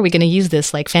like, how are we going to use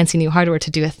this like fancy new hardware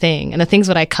to do a thing? And the things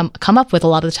that I come up with, a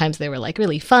lot of the times they were like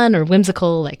really fun or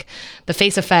whimsical, like the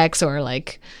face effects or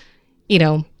like,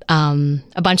 a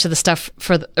bunch of the stuff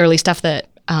for the early stuff that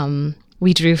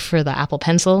we drew for the Apple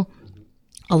Pencil.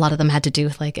 A lot of them had to do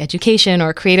with like education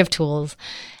or creative tools.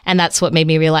 And that's what made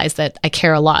me realize that I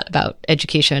care a lot about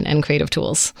education and creative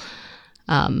tools.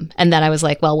 And then I was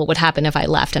like, well, what would happen if I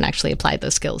left and actually applied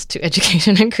those skills to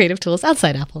education and creative tools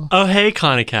outside Apple? Oh, hey,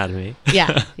 Khan Academy.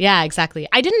 Yeah, exactly.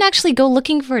 I didn't actually go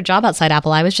looking for a job outside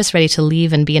Apple. I was just ready to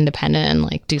leave and be independent and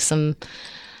like do some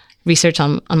research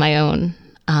on my own.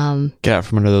 Get out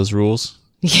from under those rules.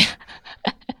 Yeah.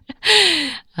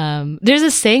 There's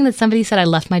a saying that somebody said I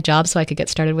left my job so I could get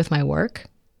started with my work.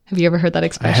 Have you ever heard that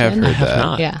expression? I have heard that.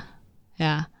 Not.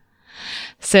 Yeah.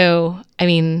 So, I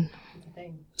mean...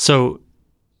 So,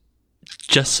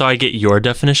 just so I get your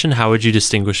definition, how would you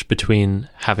distinguish between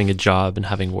having a job and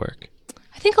having work?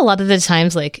 I think a lot of the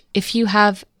times, like, if you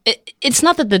have... It's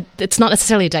not that it's not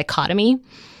necessarily a dichotomy,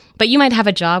 but you might have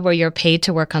a job where you're paid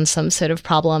to work on some sort of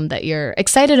problem that you're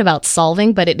excited about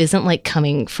solving, but it isn't like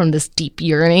coming from this deep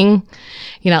yearning.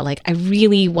 You're not like, I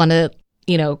really want to,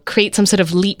 create some sort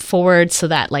of leap forward so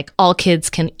that like all kids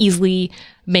can easily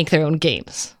make their own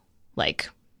games. Like,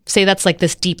 say that's like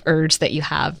this deep urge that you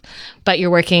have, but you're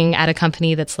working at a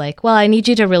company that's like, well, I need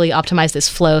you to really optimize this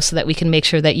flow so that we can make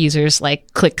sure that users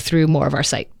like click through more of our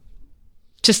site.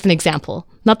 Just an example.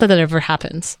 Not that ever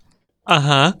happens.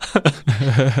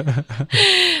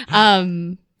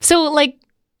 So like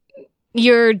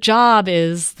your job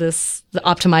is the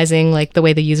optimizing like the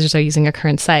way the users are using a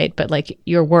current site, but like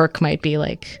your work might be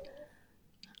like,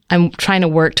 I'm trying to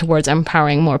work towards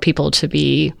empowering more people to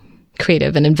be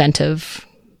creative and inventive,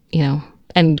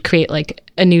 and create like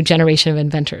a new generation of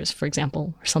inventors, for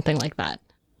example, or something like that.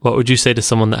 What would you say to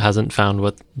someone that hasn't found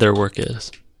what their work is,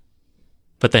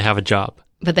 but they have a job?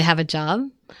 Like,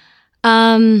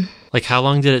 how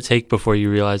long did it take before you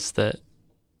realized that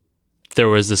there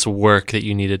was this work that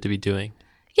you needed to be doing?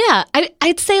 Yeah,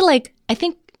 I'd say, like, I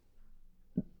think,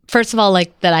 first of all,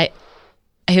 like, that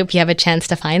I hope you have a chance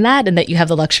to find that and that you have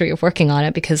the luxury of working on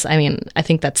it because, I mean, I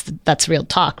think that's real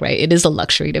talk, right? It is a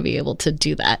luxury to be able to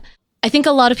do that. I think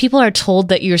a lot of people are told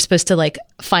that you're supposed to, like,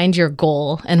 find your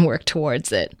goal and work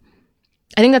towards it.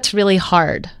 I think that's really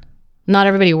hard. Not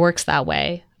everybody works that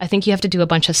way. I think you have to do a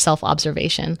bunch of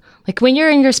self-observation. Like when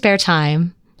you're in your spare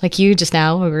time, like you just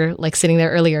now, we were like sitting there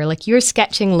earlier, like you're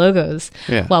sketching logos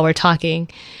while we're talking.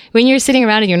 When you're sitting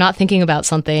around and you're not thinking about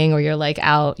something or you're like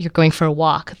out, you're going for a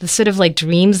walk, the sort of like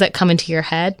dreams that come into your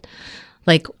head,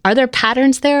 like are there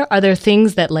patterns there? Are there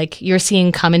things that like you're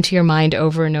seeing come into your mind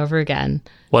over and over again?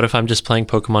 What if I'm just playing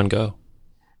Pokemon Go?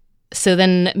 So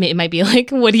then it might be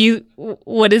like, what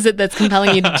is it that's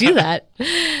compelling you to do that?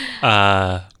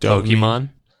 Pokemon.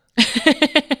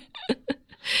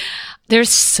 There's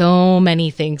so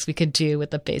many things we could do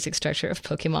with the basic structure of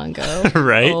Pokemon Go.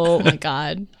 Right? Oh my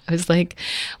God. I was like,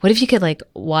 what if you could like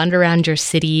wander around your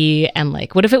city and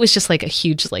like, what if it was just like a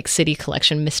huge like city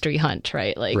collection mystery hunt,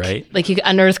 right? Like you could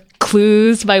unearth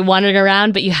clues by wandering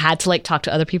around, but you had to like talk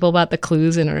to other people about the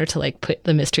clues in order to like put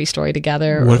the mystery story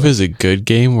together. What if it was a good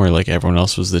game where like everyone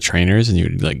else was the trainers and you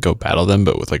would like go battle them,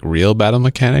 but with like real battle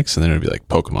mechanics, and then it would be like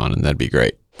Pokemon, and that'd be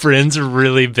great. Bryn's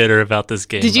really bitter about this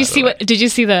game. Did you see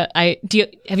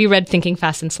have you read Thinking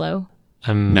Fast and Slow?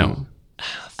 No.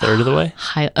 A third of the way?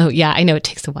 Oh yeah, I know it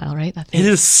takes a while, right? That thing It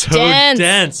is so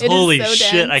dense. Holy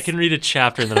shit. I can read a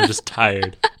chapter and then I'm just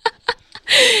tired.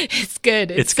 It's good.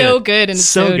 It's so good and it's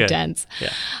so good. Dense.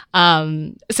 Yeah.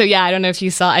 So yeah, I don't know if you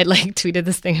saw, I like tweeted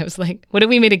this thing. I was like, what if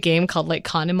we made a game called like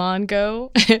Kanamon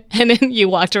Go? And then you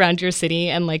walked around your city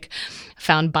and like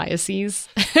found biases.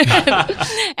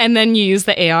 And then you use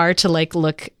the AR to like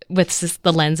look with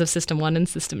the lens of System 1 and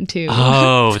System 2.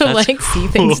 Oh, to that's like see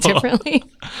things differently.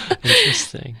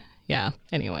 Interesting. Yeah.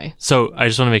 Anyway. So I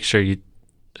just want to make sure you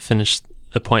finish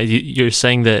the point. You're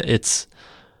saying that it's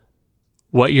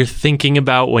what you're thinking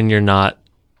about when you're not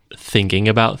thinking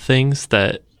about things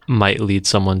that might lead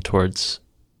someone towards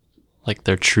like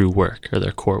their true work or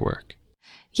their core work.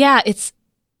 Yeah,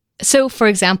 so for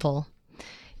example,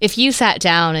 if you sat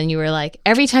down and you were like,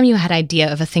 every time you had an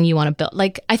idea of a thing you want to build,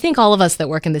 like I think all of us that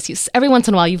work in this, every once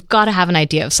in a while, you've got to have an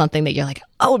idea of something that you're like,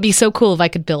 oh, it'd be so cool if I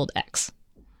could build X,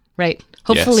 right?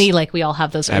 Hopefully, Yes. like we all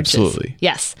have those urges. Absolutely.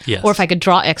 Yes. Yes. Or if I could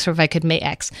draw X or if I could make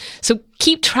X. So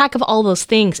keep track of all those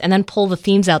things and then pull the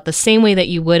themes out the same way that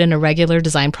you would in a regular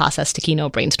design process to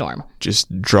keynote brainstorm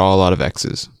Just draw a lot of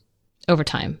X's. over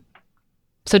time.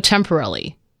 So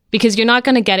temporarily. Because you're not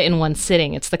going to get it in one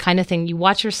sitting. It's the kind of thing you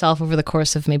watch yourself over the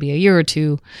course of maybe a year or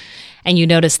two, and you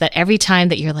notice that every time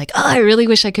that you're like, oh, I really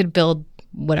wish I could build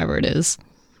whatever it is,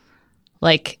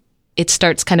 like it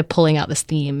starts kind of pulling out this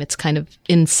theme. It's kind of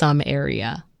in some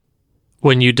area.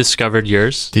 When you discovered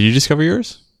yours, Did you discover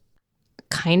yours?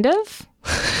 Kind of.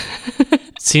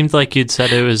 it seemed like you'd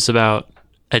said it was about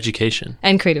education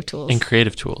And creative tools. and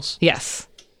creative tools. Yes.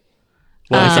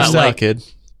 What was that Style, like? kid.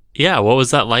 Yeah, what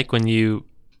was that like when you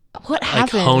What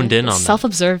happened? honed in on that?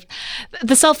 Self-observed.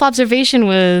 The self-observation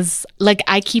was like,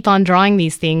 I keep on drawing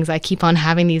these things. I keep on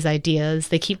having these ideas.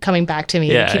 They keep coming back to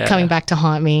me. Yeah, they keep yeah, coming yeah. back to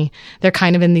haunt me. They're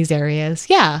kind of in these areas.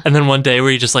 Yeah. And then one day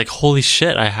where you're just like, holy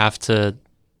shit, I have to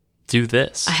do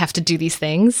this. I have to do these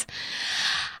things.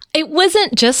 It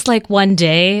wasn't just like one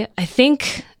day. I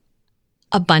think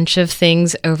a bunch of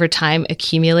things over time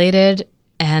accumulated,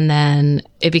 and then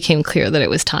it became clear that it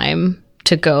was time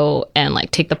to go and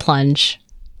like take the plunge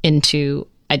into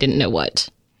I didn't know what,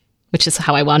 which is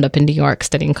how I wound up in New York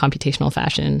studying computational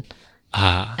fashion.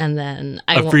 And then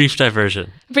A brief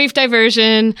diversion. brief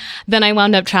diversion. Then I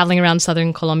wound up traveling around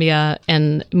southern Colombia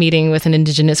and meeting with an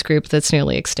indigenous group that's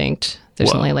nearly extinct.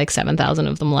 There's Whoa. only like 7,000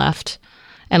 of them left.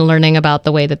 And learning about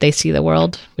the way that they see the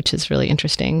world, which is really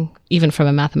interesting, even from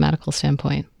a mathematical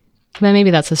standpoint. But maybe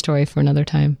that's a story for another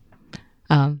time.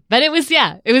 But it was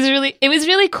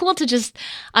really cool to just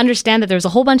understand that there was a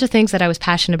whole bunch of things that I was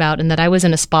passionate about and that I was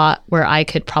in a spot where I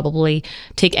could probably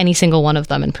take any single one of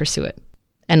them and pursue it.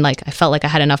 And like, I felt like I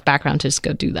had enough background to just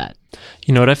go do that.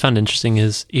 You know what I found interesting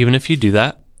is even if you do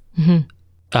that,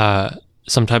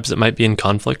 sometimes it might be in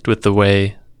conflict with the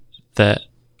way that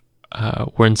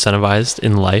we're incentivized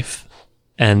in life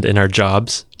and in our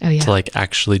jobs Oh, yeah. to like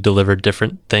actually deliver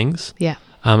different things. Yeah.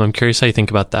 I'm curious how you think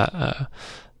about that.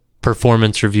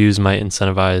 Performance reviews might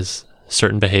incentivize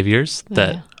certain behaviors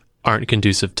that aren't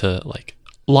conducive to like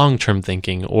long-term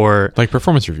thinking or Like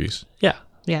performance reviews. yeah.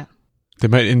 Yeah. They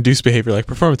might induce behavior like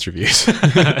performance reviews.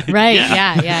 Right.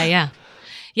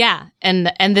 Yeah.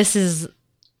 And this is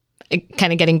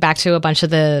kind of getting back to a bunch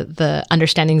of the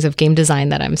understandings of game design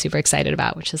that I'm super excited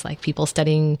about, which is like people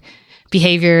studying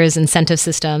behaviors, incentive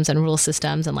systems, and rule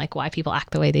systems, and like why people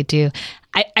act the way they do.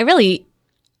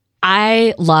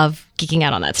 I love geeking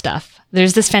out on that stuff.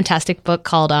 There's this fantastic book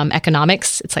called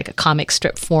Economics. It's like a comic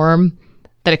strip form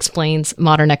that explains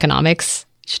modern economics.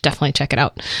 You should definitely check it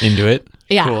out. Into it.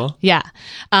 Yeah. Cool. Yeah.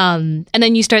 And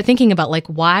then you start thinking about like,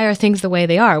 why are things the way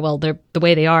they are? Well, they're the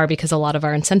way they are because a lot of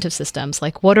our incentive systems,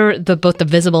 like what are both the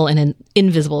visible and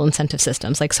invisible incentive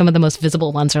systems? Like some of the most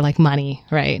visible ones are like money,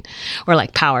 right? Or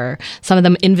like power. Some of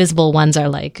the invisible ones are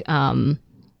like,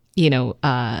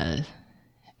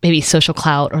 maybe social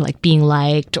clout or like being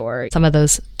liked or some of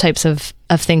those types of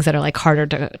things that are like harder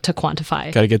to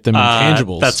quantify. Got to get them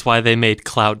intangibles. That's why they made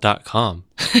cloud.com.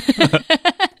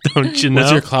 Don't you know?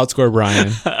 What's your cloud score, Brian?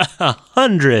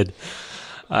 100.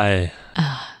 Yeah.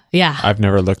 I've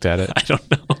never looked at it. I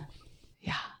don't know.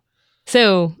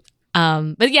 So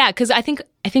But yeah, because I think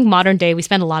modern day we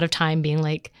spend a lot of time being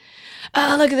like,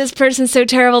 oh, look at this person, so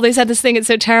terrible. They said this thing, it's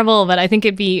so terrible. But I think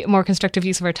it'd be more constructive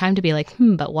use of our time to be like,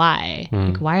 but why?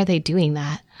 Like, why are they doing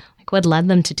that? Like, what led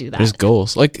them to do that? There's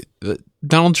goals. Like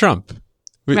Donald Trump.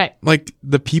 Right. Like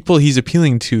the people he's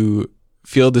appealing to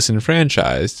feel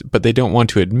disenfranchised, but they don't want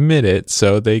to admit it.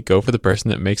 So they go for the person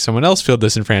that makes someone else feel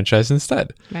disenfranchised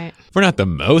instead. Right. We're not the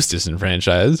most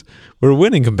disenfranchised. We're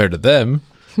winning compared to them.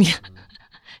 Yeah.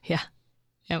 Yeah.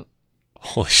 Yep.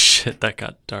 Holy shit, that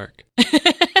got dark.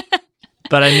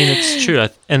 But I mean, it's true.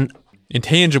 And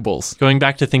Intangibles. going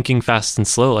back to thinking fast and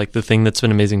slow, like the thing that's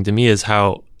been amazing to me is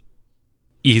how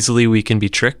easily we can be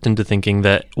tricked into thinking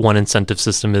that one incentive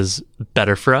system is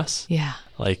better for us. Yeah.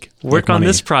 Like, work on money.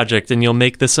 this project and you'll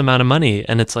make this amount of money.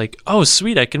 And it's like, oh,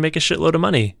 sweet, I can make a shitload of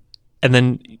money. And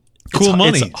then Cool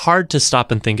money. It's hard to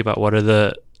stop and think about what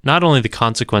are not only the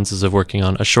consequences of working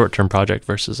on a short-term project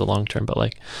versus a long-term, but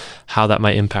like how that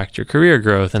might impact your career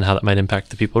growth and how that might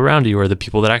impact the people around you or the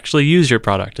people that actually use your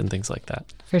product and things like that.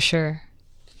 For sure.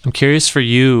 I'm curious for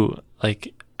you,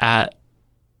 like at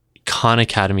Khan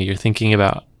Academy, you're thinking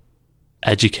about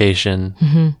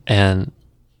education and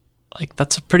like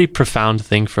that's a pretty profound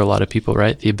thing for a lot of people,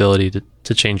 right? The ability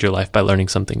to change your life by learning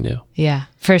something new. Yeah,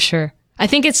 for sure. I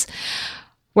think it's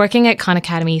working at Khan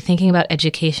Academy, thinking about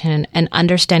education and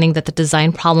understanding that the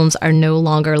design problems are no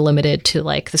longer limited to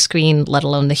like the screen, let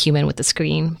alone the human with the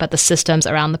screen, but the systems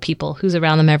around the people, who's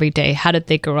around them every day, how did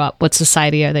they grow up, what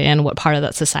society are they in, what part of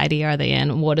that society are they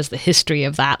in, what is the history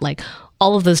of that, like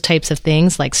all of those types of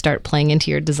things like start playing into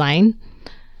your design.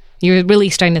 You're really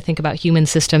starting to think about human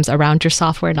systems around your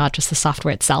software, not just the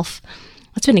software itself.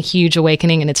 That's been a huge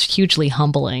awakening and it's hugely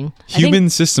humbling. Human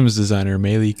systems designer,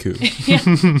 Mei Li Ku.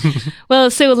 Well,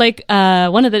 so like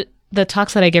one of the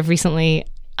talks that I gave recently,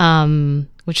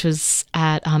 which was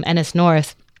at NS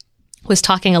North, was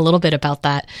talking a little bit about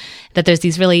that there's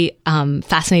these really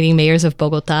fascinating mayors of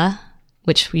Bogota,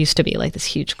 which used to be like this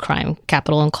huge crime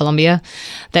capital in Colombia,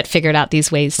 that figured out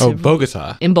these ways to... Oh,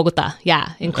 Bogota. In Bogota,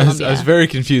 yeah, in Colombia. I was very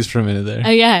confused for a minute there. Oh,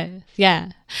 yeah.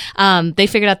 They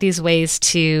figured out these ways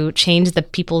to change the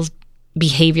people's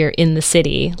behavior in the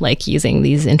city, like using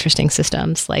these interesting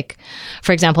systems. Like,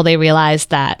 for example, they realized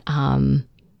that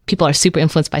people are super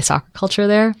influenced by soccer culture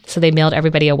there. So they mailed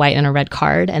everybody a white and a red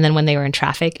card. And then when they were in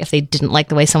traffic, if they didn't like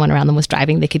the way someone around them was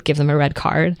driving, they could give them a red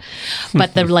card.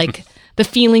 But the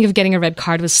feeling of getting a red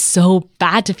card was so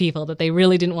bad to people that they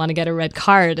really didn't want to get a red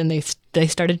card, and they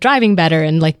started driving better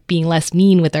and like being less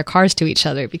mean with their cars to each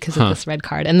other because of this red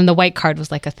card. And then the white card was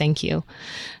like a thank you.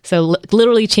 So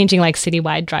literally changing like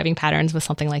citywide driving patterns with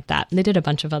something like that. And they did a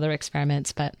bunch of other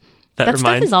experiments, but that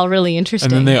stuff is all really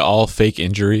interesting. And then they all fake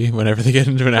injury whenever they get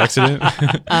into an accident.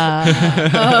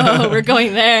 We're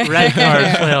going there. Red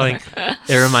card flailing.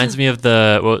 It reminds me of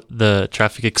the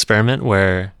traffic experiment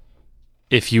where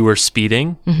if you were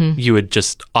speeding, you would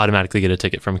just automatically get a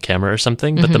ticket from a camera or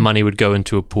something, but the money would go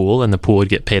into a pool and the pool would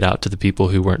get paid out to the people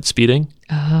who weren't speeding.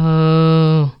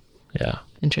 Oh. Yeah.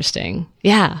 Interesting.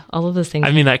 Yeah, all of those things.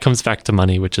 I mean, that comes back to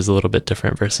money, which is a little bit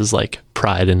different versus like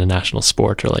pride in a national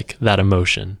sport or like that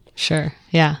emotion. Sure.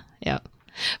 Yeah. Yeah.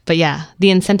 But yeah, the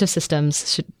incentive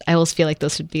systems I always feel like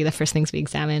those should be the first things we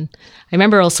examine. I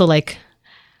remember also like,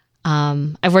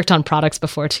 I've worked on products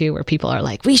before too, where people are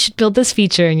like, we should build this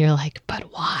feature. And you're like,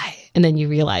 but why? And then you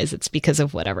realize it's because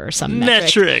of whatever, some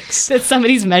metrics that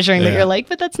somebody's measuring that you're like,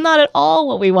 but that's not at all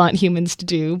what we want humans to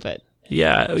do. But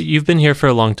yeah, you've been here for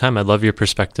a long time. I'd love your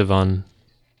perspective on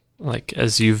like,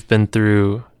 as you've been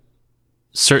through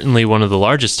certainly one of the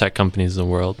largest tech companies in the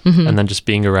world, and then just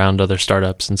being around other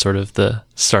startups and sort of the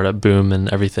startup boom and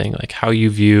everything, like how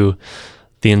you view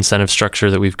the incentive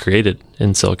structure that we've created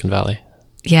in Silicon Valley.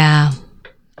 Yeah.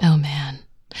 Oh, man.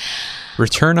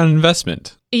 Return on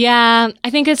investment. Yeah, I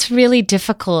think it's really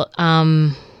difficult.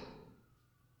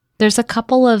 There's a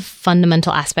couple of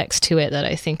fundamental aspects to it that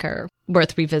I think are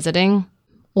worth revisiting.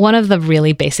 One of the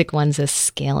really basic ones is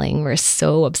scaling. We're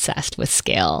so obsessed with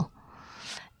scale.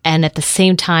 And at the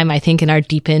same time, I think in our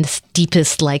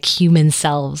deepest like human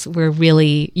selves, we're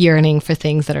really yearning for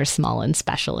things that are small and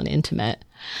special and intimate.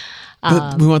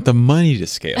 But we want the money to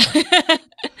scale.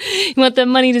 You want the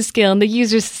money to scale and the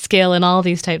users to scale and all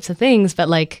these types of things. But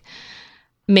like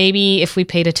maybe if we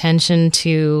paid attention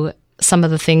to some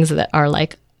of the things that are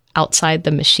like outside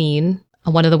the machine,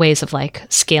 one of the ways of like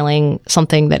scaling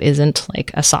something that isn't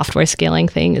like a software scaling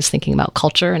thing is thinking about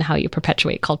culture and how you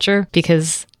perpetuate culture,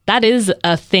 because that is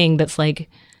a thing that's like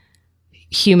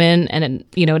human and,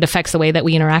 you know, it affects the way that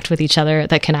we interact with each other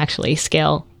that can actually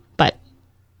scale, but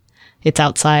it's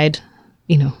outside,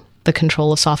 you know, the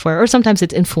control of software, or sometimes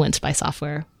it's influenced by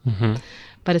software.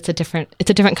 but it's a different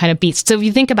kind of beast. So if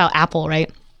you think about Apple,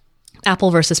 right?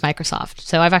 Apple versus Microsoft.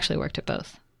 So I've actually worked at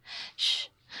both. Shh.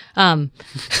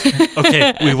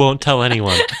 Okay, we won't tell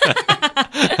anyone.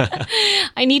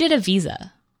 I needed a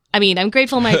visa. I mean, I'm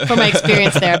grateful for my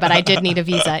experience there, but I did need a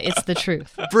visa. It's the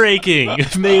truth. Breaking.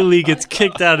 Mei Li gets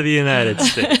kicked out of the United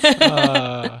States.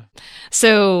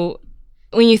 So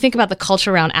when you think about the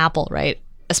culture around Apple, right,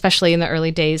 especially in the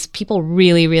early days, people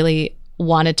really, really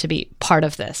wanted to be part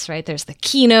of this, right? There's the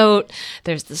keynote,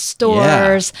 there's the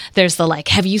stores, there's the like,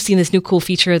 have you seen this new cool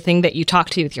feature thing that you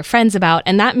talk to with your friends about?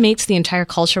 And that makes the entire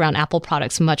culture around Apple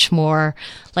products much more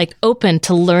like open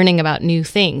to learning about new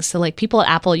things. So like people at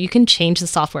Apple, you can change the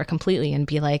software completely and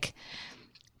be like,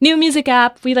 new music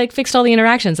app, we like fixed all the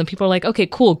interactions. And people are like, okay,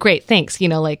 cool, great, thanks, you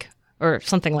know, like, or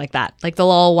something like that. Like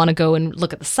they'll all want to go and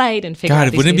look at the site and figure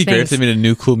out these wouldn't it new be great if things. they made a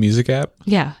new cool music app?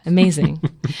 Yeah, amazing.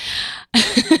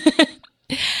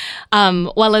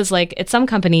 Well, as like at some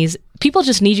companies, people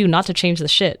just need you not to change the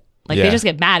shit. Like they just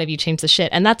get mad if you change the shit,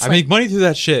 and that's I make money through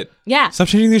that shit. Yeah, Stop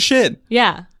changing the shit.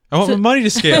 yeah. I want my money to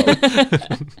scale.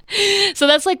 So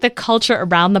that's like the culture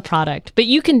around the product. But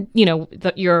you can, you know,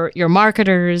 your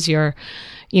marketers, your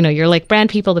like brand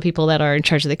people, the people that are in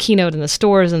charge of the keynote and the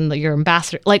stores and your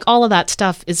ambassador, like all of that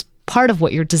stuff is part of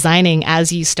what you're designing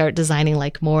as you start designing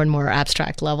like more and more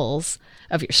abstract levels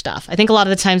of your stuff. I think a lot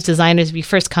of the times designers, we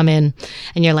first come in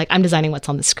and you're like, I'm designing what's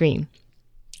on the screen.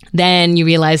 Then you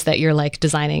realize that you're like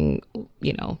designing,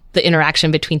 you know, the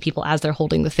interaction between people as they're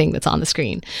holding the thing that's on the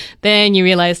screen. Then you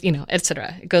realize, you know, et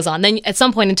cetera. It goes on. Then at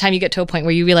some point in time, you get to a point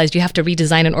where you realize you have to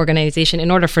redesign an organization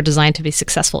in order for design to be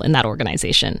successful in that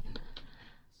organization.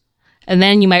 And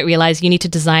then you might realize you need to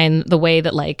design the way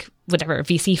that like whatever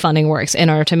VC funding works in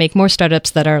order to make more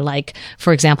startups that are like,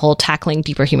 for example, tackling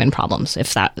deeper human problems,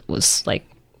 if that was like,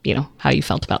 you know, how you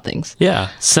felt about things. Yeah,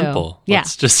 simple. So,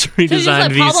 Let's just So redesign just,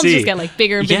 like, VC. problems just get like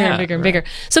bigger and bigger and bigger and bigger.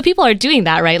 So people are doing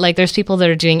that, right? Like there's people that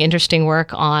are doing interesting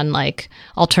work on like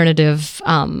alternative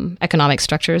economic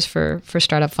structures for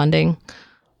startup funding.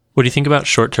 What do you think about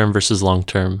short-term versus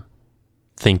long-term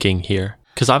thinking here?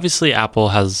 Because obviously Apple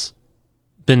has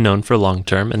been known for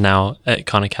long-term, and now at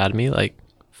Khan Academy, like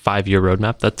 5-year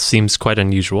roadmap, that seems quite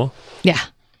unusual. Yeah.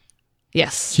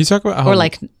 Yes. Can you talk about how... Or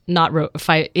like not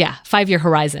 5-year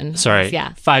horizon. Sorry,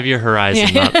 Yeah. 5-year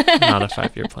horizon, not a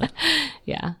 5-year plan.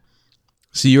 Yeah.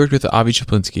 So you worked with Avi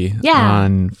Chaplinsky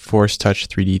on Force Touch,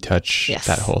 3D Touch, Yes.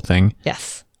 that whole thing.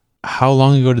 Yes. How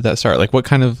long ago did that start? Like what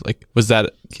kind of, like, is that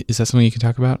something you can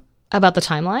talk about? About the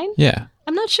timeline? Yeah.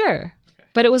 I'm not sure.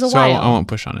 But it was a So while. I won't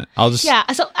push on it. I'll just... Yeah.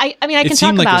 So I mean, I It can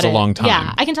seemed talk like it about was a long time.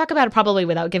 Yeah. I can talk about it probably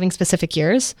without giving specific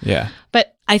years. Yeah.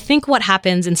 But I think what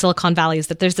happens in Silicon Valley is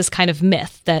that there's this kind of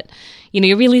myth that, you know,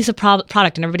 you release a product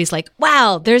and everybody's like,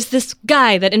 wow, there's this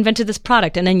guy that invented this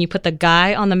product. And then you put the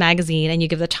guy on the magazine and you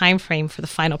give the time frame for the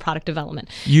final product development.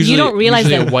 Usually, you don't realize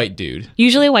usually that a white dude.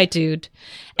 Usually a white dude.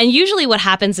 And usually what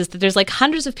happens is that there's like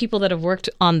hundreds of people that have worked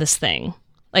on this thing.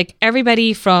 Like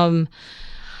everybody from,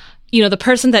 you know, the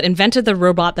person that invented the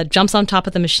robot that jumps on top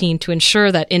of the machine to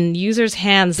ensure that in users'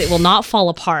 hands it will not fall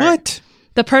apart. What?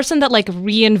 The person that like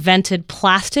reinvented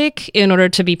plastic in order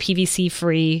to be PVC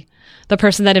free. The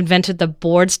person that invented the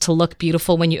boards to look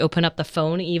beautiful when you open up the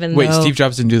phone, even Wait, though... Steve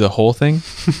Jobs didn't do the whole thing?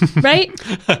 Right?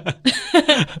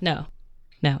 No,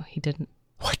 he didn't.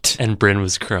 What? And Bryn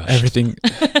was crushed. Everything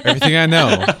I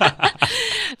know.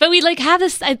 But we like have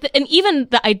this, and even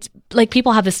like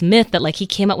people have this myth that like he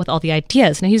came up with all the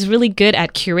ideas. Now he's really good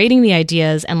at curating the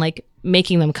ideas and like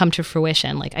making them come to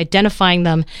fruition, like identifying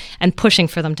them and pushing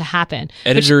for them to happen.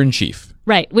 Editor-in-chief.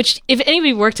 Right. Which if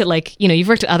anybody worked at like, you know, you've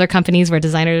worked at other companies where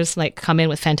designers like come in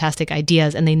with fantastic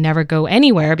ideas and they never go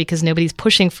anywhere because nobody's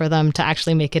pushing for them to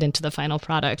actually make it into the final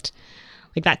product.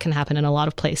 Like that can happen in a lot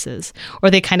of places. Or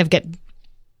they kind of get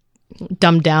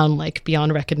dumbed down like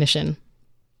beyond recognition.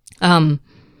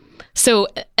 So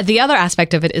the other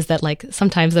aspect of it is that like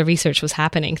sometimes the research was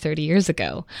happening 30 years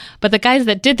ago, but the guys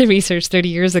that did the research 30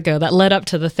 years ago that led up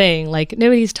to the thing, like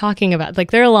nobody's talking about,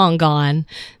 like they're long gone.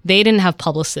 They didn't have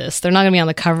publicists. They're not going to be on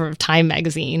the cover of Time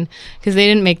magazine because they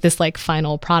didn't make this like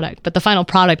final product, but the final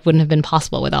product wouldn't have been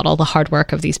possible without all the hard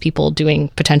work of these people doing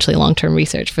potentially long-term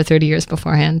research for 30 years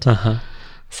beforehand.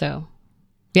 So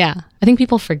yeah, I think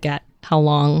people forget how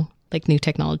long like new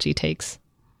technology takes.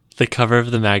 The cover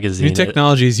of the magazine. New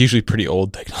technology is usually pretty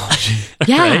old technology.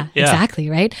 Yeah, Right? Yeah. exactly,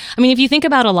 right? I mean, if you think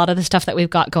about a lot of the stuff that we've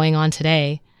got going on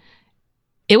today,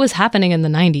 it was happening in the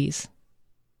 90s,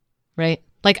 right?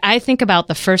 Like I think about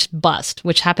the first bust,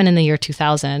 which happened in the year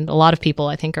 2000. A lot of people,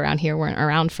 I think, around here weren't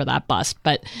around for that bust,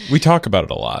 but We talk about it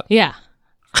a lot. yeah.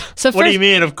 So What do you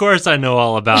mean? Of course I know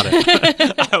all about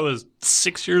it. I was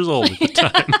 6 years old at the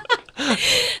time.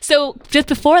 So just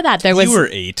before that, there was You were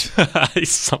 8.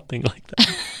 Something like that.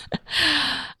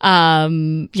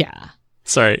 yeah.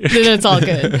 Sorry. No, it's all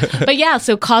good. But yeah,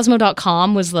 so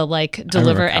Cosmo.com was the like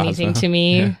deliver Cosmo. anything to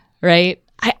me, Yeah. right?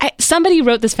 Somebody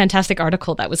wrote this fantastic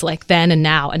article that was like then and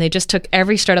now, and they just took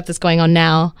every startup that's going on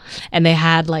now, and they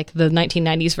had like the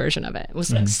 1990s version of it. It was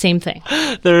the same thing.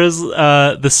 There is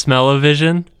the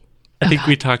Smell-O-Vision. I think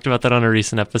we talked about that on a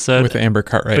recent episode With Amber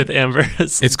Cartwright. with Amber.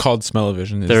 It's called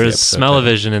Smell-O-Vision. There was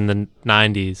Smell-O-Vision in the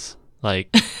 90s, like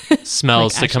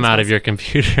smells Like to come actual out of smells. your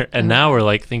computer. And now we're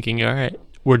like thinking, all right,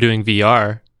 we're doing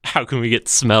VR. How can we get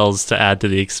smells to add to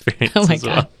the experience Oh my as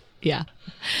god. well? Yeah.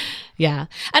 Yeah.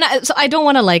 And so I don't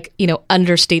want to like,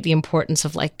 understate the importance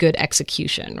of like good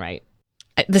execution, right?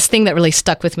 This thing that really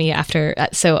stuck with me after,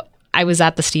 so I was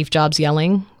at the Steve Jobs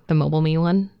yelling, the Mobile Me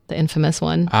one, the infamous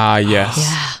one. Ah, yes.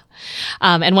 Yeah.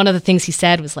 And one of the things he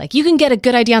said was like, you can get a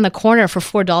good idea on the corner for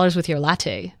 $4 with your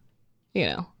latte,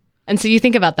 And so you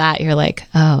think about that, you're like,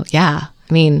 oh yeah.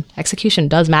 I mean, execution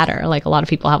does matter. Like a lot of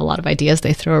people have a lot of ideas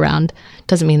they throw around.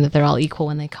 Doesn't mean that they're all equal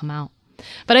when they come out.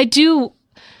 But I do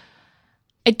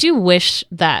wish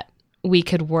that we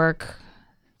could work,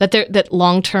 that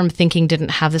long-term thinking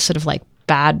didn't have this sort of like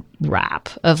bad rap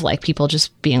of like people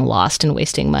just being lost and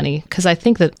wasting money. Because I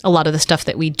think that a lot of the stuff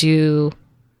that we do,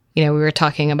 we were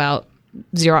talking about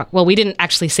Xerox. Well, we didn't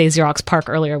actually say Xerox PARC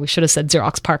earlier. We should have said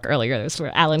Xerox PARC earlier. That's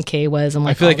where Alan Kay was. And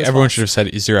like I feel all like this everyone stuff. should have said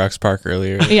Xerox PARC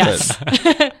earlier. Yes,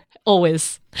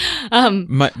 always.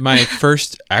 My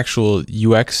first actual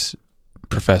UX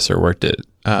professor worked at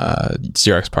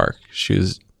Xerox PARC.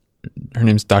 Her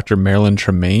name's Dr. Marilyn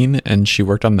Tremaine, and she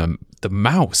worked on the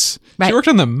mouse. Right. She worked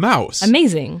on the mouse.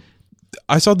 Amazing.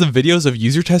 I saw the videos of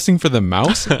user testing for the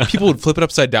mouse. People would flip it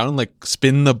upside down and like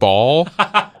spin the ball.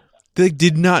 They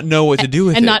did not know what to do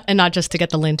with And it. not just to get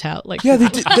the lint out. Like Yeah,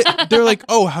 they're like,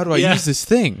 oh, how do I use this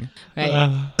thing?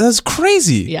 right. That's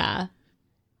crazy. Yeah.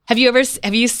 Have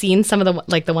you seen some of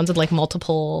the ones with like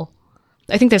multiple?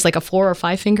 I think there's like a 4 or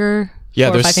 5 finger. Yeah, 4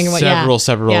 or there's 5 finger one.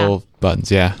 several Yeah.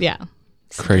 buttons. Yeah, Yeah.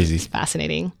 crazy. It's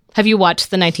fascinating. Have you watched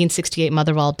the 1968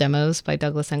 Motherwell demos by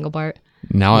Douglas Engelbart?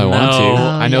 Now I want to. No.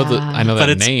 I know yeah. I know But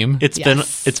that name.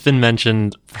 it's been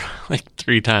mentioned like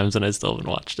 3 times and I still haven't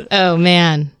watched it. Oh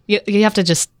man, you have to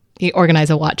just organize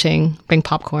a watching, bring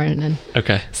popcorn, and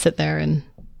Okay. sit there and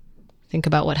think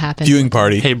about what happened. Viewing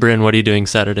party. Hey, Bryn, what are you doing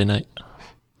Saturday night?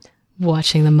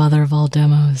 Watching the mother of all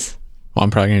demos. Well,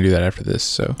 I'm probably gonna do that after this.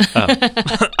 So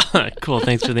Cool.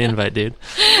 Thanks for the invite, dude.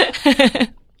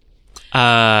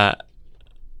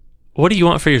 What do you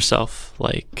want for yourself?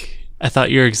 Like, I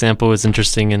thought your example was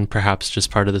interesting and perhaps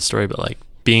just part of the story, but like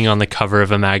being on the cover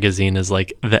of a magazine is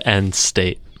like the end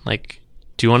state. Like,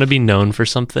 do you want to be known for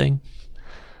something?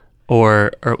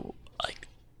 Or like,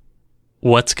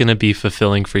 what's going to be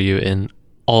fulfilling for you in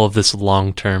all of this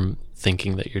long-term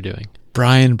thinking that you're doing?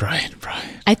 Brian.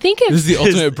 I think This it's is the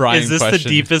ultimate Brian Is this question. the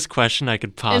deepest question I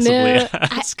could possibly No,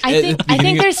 ask? I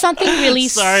think there's something really.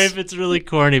 Sorry if it's really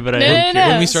corny, but No.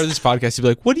 When we started this podcast, you'd be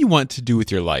like, "What do you want to do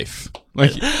with your life?"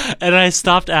 Like, And I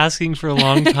stopped asking for a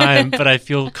long time, but I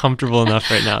feel comfortable enough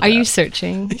right now. Are you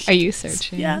searching? Are you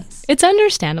searching? Yes. It's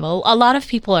understandable. A lot of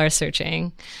people are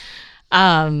searching.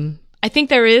 I think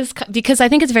there is, because I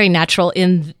think it's very natural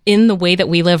in the way that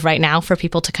we live right now for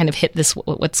people to kind of hit this,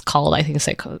 what's called, I think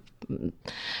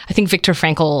Viktor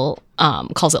Frankl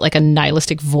calls it like a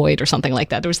nihilistic void or something like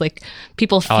that. There was like,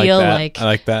 people feel I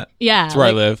like that. yeah, That's where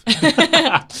I live.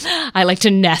 I like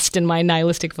to nest in my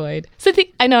nihilistic void. So I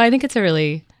think it's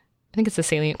a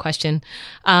salient question.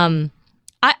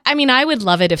 I mean, I would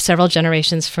love it if several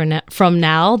generations from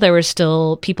now, there were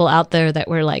still people out there that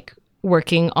were like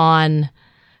working on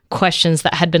questions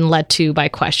that had been led to by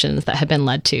questions that had been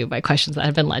led to by questions that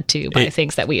had been led to by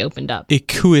things that we opened up. A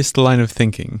cooest line of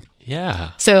thinking.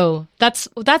 Yeah. So that's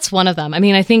one of them. I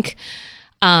mean, I think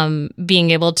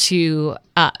being able to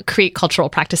create cultural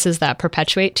practices that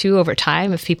perpetuate too over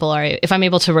time. If I'm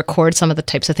able to record some of the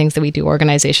types of things that we do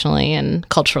organizationally and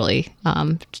culturally,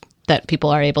 that people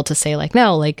are able to say like,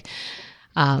 no, like,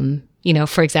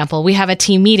 for example, we have a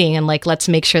team meeting and like, let's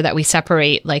make sure that we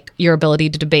separate like your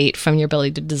ability to debate from your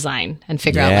ability to design and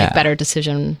figure out like better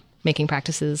decision making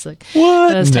practices. Like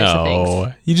What? those types of No,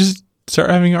 things. you just start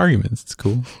having arguments. It's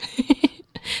cool.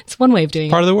 It's one way of doing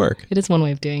it. Part of the work. It is one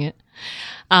way of doing it.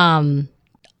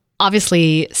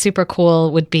 Obviously, super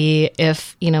cool would be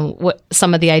if, what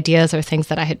some of the ideas or things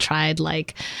that I had tried,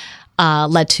 like,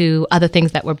 led to other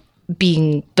things that were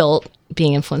being built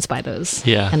being influenced by those.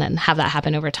 Yeah. And then have that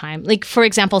happen over time. Like, for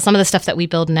example, some of the stuff that we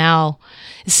build now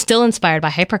is still inspired by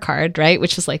HyperCard, right?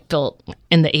 Which was like built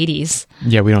in the 80s.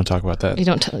 Yeah, we don't talk about that. You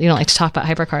don't like to talk about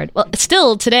HyperCard. Well,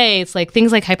 still today, it's like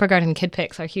things like HyperCard and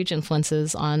KidPix are huge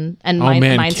influences on, and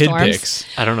Mindstorms. KidPix.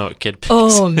 I don't know what KidPix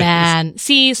Oh is. man.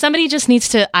 See, somebody just needs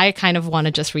to, I kind of want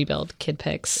to just rebuild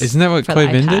KidPix. Isn't that what for the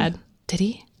Clay Vin did? iPad. Did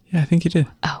he? Yeah, I think you did.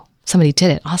 Oh, somebody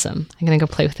did it. Awesome. I'm going to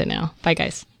go play with it now. Bye,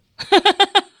 guys.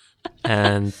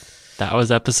 And that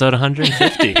was episode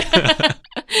 150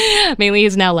 Mainly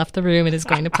has now left the room and is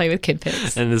going to play with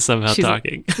KidPix. and is somehow She's-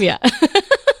 talking. Yeah.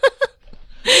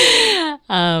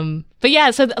 But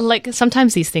yeah, so like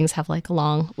sometimes these things have like a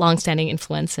long-standing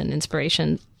influence and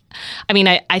inspiration. I mean,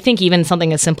 I think even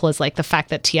something as simple as like the fact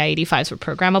that TI-85s were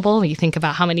programmable. You think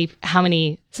about how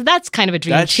many. So that's kind of a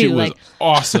dream That too. shit was Like,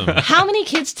 awesome. how many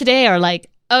kids today are like,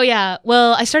 oh yeah,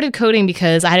 well, I started coding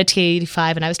because I had a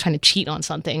TI-85 and I was trying to cheat on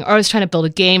something, or I was trying to build a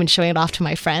game and showing it off to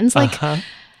my friends. Like,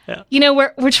 you know,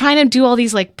 we're trying to do all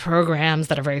these like programs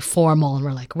that are very formal, and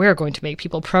we're like, we're going to make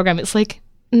people program. It's like,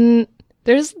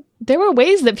 there were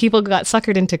ways that people got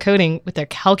suckered into coding with their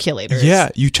calculators. Yeah,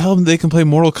 you tell them they can play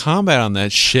Mortal Kombat on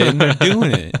that shit, and they're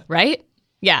doing it. Right?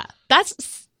 Yeah.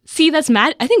 That's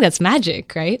I think that's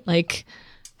magic, right? Like,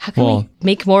 how can we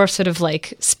make more sort of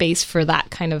like space for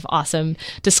that kind of awesome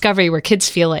discovery where kids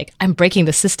feel like I'm breaking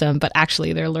the system, but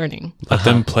actually they're learning. Let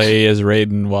them play as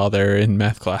Raiden while they're in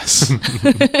math class.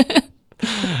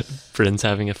 Bryn's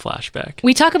having a flashback.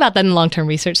 We talk about that in long-term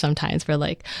research sometimes. We're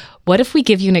like, what if we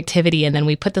give you an activity and then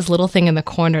we put this little thing in the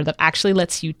corner that actually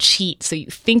lets you cheat? So you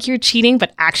think you're cheating,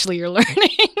 but actually you're learning.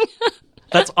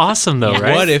 That's awesome though,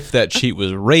 right? What if that cheat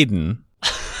was Raiden?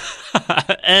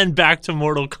 And back to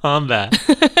Mortal Kombat.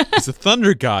 He's a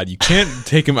thunder god. You can't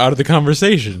take him out of the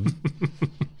conversation.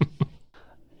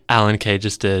 Alan Kay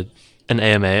just did an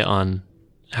AMA on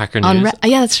Hacker News.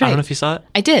 Yeah, that's right. I don't know if you saw it.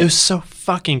 I did. It was so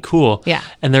fucking cool. Yeah.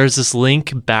 And there's this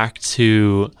link back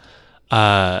to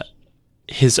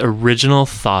his original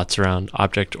thoughts around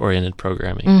object-oriented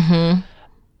programming. Mm-hmm.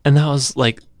 And that was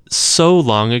like so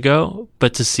long ago,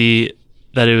 but to see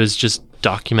that it was just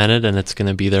documented and it's going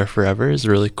to be there forever is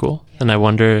really cool. And I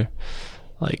wonder,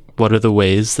 like, what are the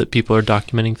ways that people are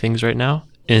documenting things right now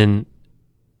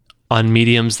on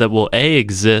mediums that will A,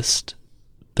 exist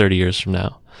 30 years from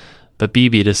now, but B,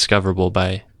 be discoverable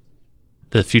by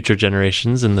the future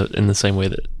generations in the same way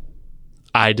that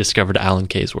I discovered Alan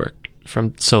Kay's work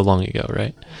from so long ago,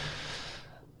 right?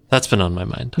 That's been on my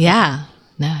mind. Yeah.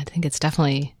 No, I think it's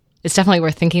definitely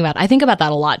worth thinking about. I think about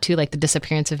that a lot too, like the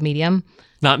disappearance of Medium.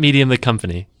 Not Medium, the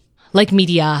company. Like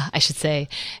media, I should say.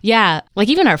 Yeah, like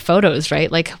even our photos,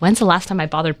 right? Like, when's the last time I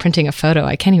bothered printing a photo?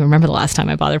 I can't even remember the last time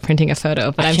I bothered printing a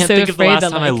photo, but I'm can't so think of the afraid last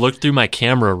that time I looked through my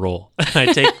camera roll. I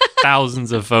take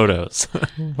thousands of photos.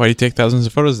 Why do you take thousands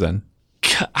of photos then?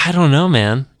 I don't know,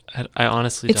 man. I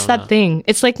honestly it's don't that know. thing.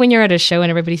 It's like when you're at a show and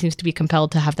everybody seems to be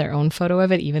compelled to have their own photo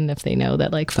of it, even if they know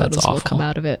that like photos will awful. come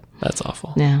out of it. That's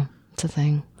awful. Yeah, it's a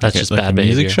thing. That's just like bad a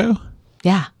behavior. music show?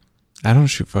 Yeah. I don't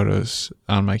shoot photos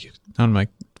on my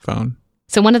phone.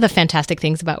 So one of the fantastic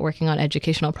things about working on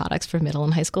educational products for middle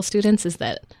and high school students is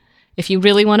that if you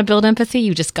really want to build empathy,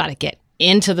 you just got to get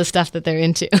into the stuff that they're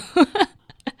into.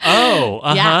 Oh,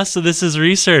 Yeah. So this is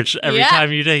research every Yeah.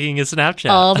 time you're taking a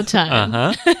Snapchat. All the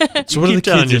time. So what are the Keep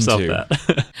telling kids yourself into?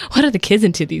 that. What are the kids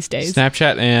into these days?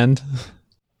 Snapchat and...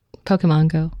 Pokemon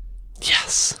Go.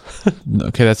 Yes.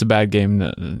 Okay, that's a bad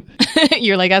game.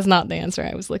 You're like, that's not the answer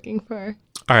I was looking for.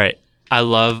 All right. I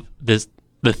love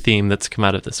the theme that's come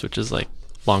out of this, which is like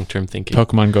long-term thinking.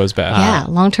 Pokemon Go's bad. Yeah,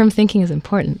 long-term thinking is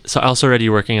important. So I also read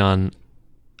you working on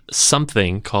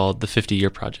something called the 50-year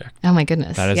project. Oh my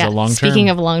goodness. That is yeah. a long-term. Speaking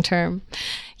of long-term.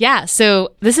 Yeah,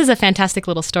 so this is a fantastic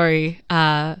little story.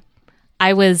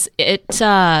 I was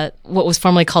at what was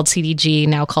formerly called CDG,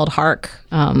 now called HARC,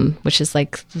 which is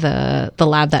like the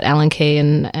lab that Alan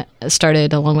Kay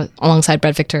started alongside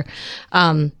Brett Victor.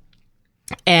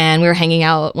 And we were hanging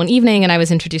out one evening and I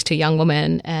was introduced to a young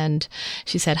woman and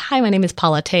she said, "Hi, my name is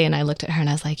Paula Tay." And I looked at her and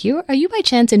I was like, are you by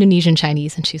chance Indonesian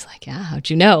Chinese? And she's like, "Yeah, how'd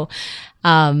you know?"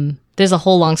 There's a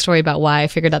whole long story about why I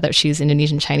figured out that she's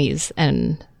Indonesian Chinese.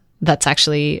 And that's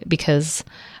actually because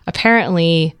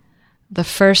apparently the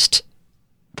first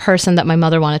person that my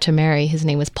mother wanted to marry, his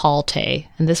name was Paul Tay.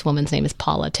 And this woman's name is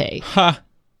Paula Tay.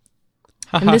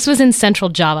 And this was in Central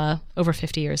Java over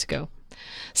 50 years ago.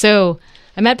 So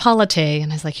I met Paula Tay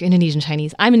and I was like, "You're Indonesian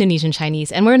Chinese. I'm Indonesian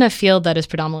Chinese." And we're in a field that is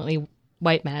predominantly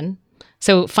white men.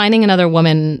 So finding another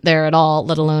woman there at all,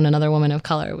 let alone another woman of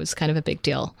color, was kind of a big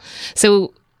deal.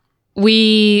 So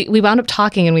we wound up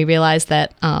talking and we realized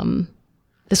that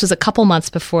this was a couple months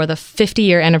before the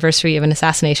 50-year anniversary of an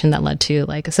assassination that led to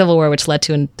like a civil war, which led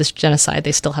to this genocide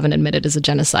they still haven't admitted as a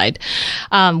genocide,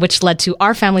 which led to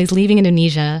our families leaving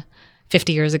Indonesia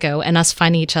 50 years ago and us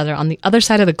finding each other on the other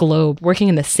side of the globe, working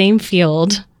in the same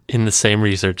field. In the same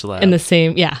research lab.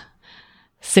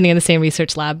 Sitting in the same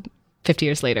research lab 50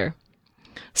 years later.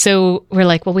 So we're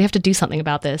like, well, we have to do something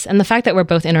about this. And the fact that we're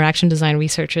both interaction design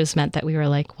researchers meant that we were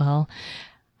like, well,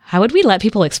 how would we let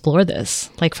people explore this?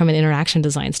 Like from an interaction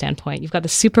design standpoint, you've got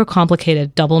this super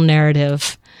complicated double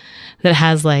narrative that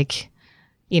has like,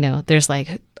 there's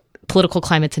like political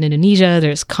climates in Indonesia,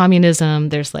 there's communism,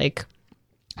 there's like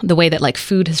the way that like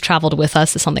food has traveled with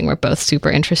us is something we're both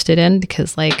super interested in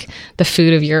because like the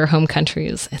food of your home country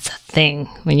it's a thing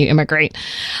when you immigrate.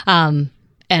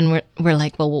 And we're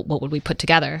like, well, what would we put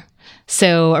together?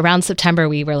 So around September,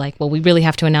 we were like, well, we really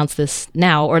have to announce this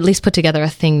now, or at least put together a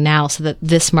thing now so that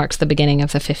this marks the beginning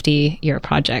of the 50-year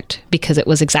project, because it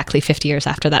was exactly 50 years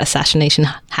after that assassination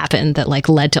happened that like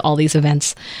led to all these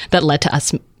events that led to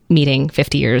us meeting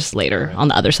 50 years later on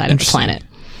the other side of the planet.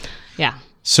 Yeah.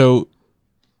 So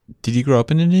did you grow up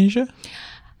in Indonesia?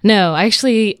 No,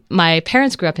 my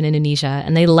parents grew up in Indonesia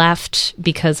and they left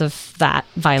because of that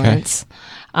violence.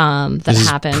 That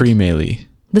happened. Pre-Meili.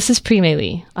 This is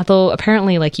pre-Meili, although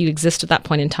apparently like you exist at that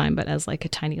point in time, but as like a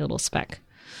tiny little speck.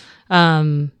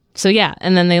 So yeah,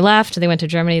 and then they left, they went to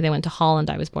Germany, they went to Holland.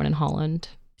 I was born in Holland.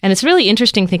 And it's really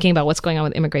interesting thinking about what's going on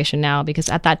with immigration now, because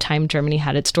at that time, Germany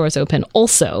had its doors open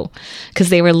also because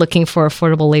they were looking for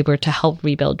affordable labor to help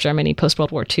rebuild Germany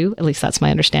post-World War II. At least that's my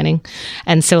understanding.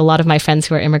 And so a lot of my friends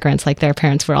who are immigrants, like their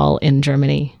parents were all in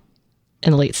Germany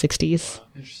in the late 60s.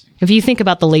 If you think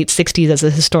about the late 60s as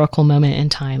a historical moment in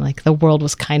time, like the world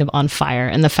was kind of on fire.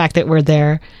 And the fact that we're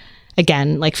there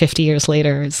again, like 50 years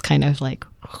later is kind of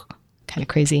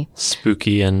crazy.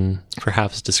 Spooky and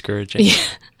perhaps discouraging.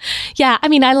 Yeah. I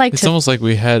mean, it's almost like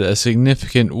we had a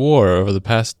significant war over the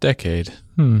past decade.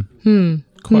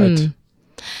 Quite.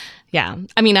 Yeah.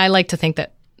 I mean, I like to think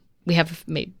that we have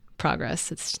made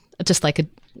progress. It's just like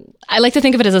I like to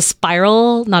think of it as a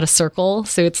spiral, not a circle.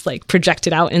 So it's like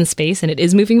projected out in space and it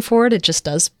is moving forward. It just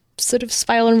does sort of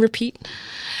spiral and repeat.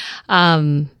 I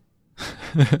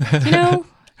know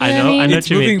it's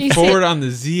moving forward on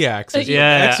the z-axis.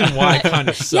 X and Y kind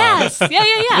of suck. Yes.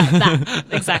 Yeah. That,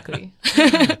 exactly.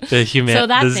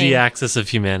 The z-axis of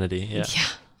humanity. Yeah.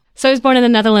 So I was born in the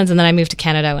Netherlands and then I moved to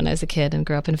Canada when I was a kid and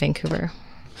grew up in Vancouver.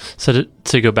 So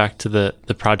to go back to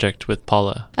the project with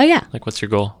Paula. Oh yeah. Like, what's your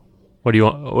goal? What do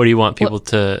you want people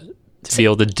to be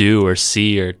able to do or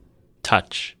see or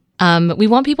touch? We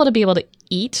want people to be able to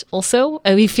eat also.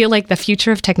 We feel like the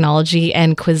future of technology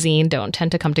and cuisine don't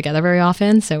tend to come together very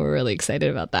often, so we're really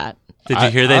excited about that. Did you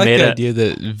hear they I like made the idea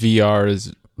that VR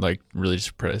is like really just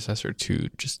a predecessor to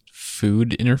just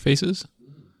food interfaces?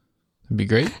 That'd be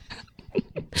great.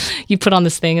 You put on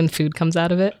this thing and food comes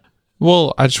out of it?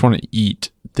 Well, I just want to eat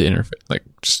the interface. Like,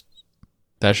 just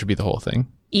that should be the whole thing.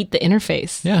 Eat the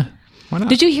interface. Yeah. Why not?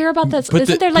 Did you hear about that?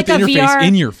 Isn't there like put the a interface VR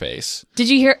in your face? Did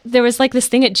you hear there was like this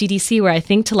thing at GDC where I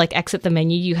think to like exit the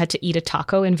menu you had to eat a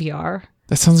taco in VR?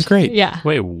 That sounds great. Yeah.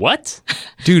 Wait, what?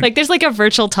 Dude. Like there's like a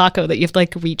virtual taco that you have to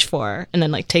like reach for and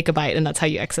then like take a bite and that's how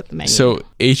you exit the menu. So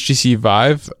HTC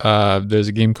Vive, there's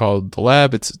a game called The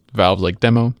Lab. It's Valve's like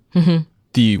demo. Mm-hmm.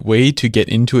 The way to get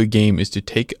into a game is to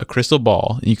take a crystal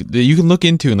ball you can look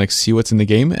into and like see what's in the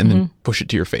game and then push it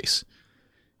to your face.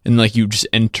 And like you just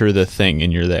enter the thing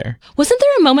and you're there. Wasn't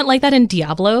there a moment like that in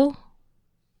Diablo?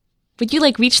 But you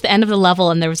like reached the end of the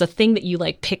level and there was a thing that you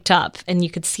like picked up and you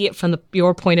could see it from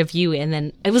your point of view and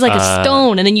then it was like a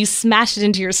stone and then you smashed it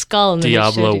into your skull. And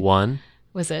Diablo 1?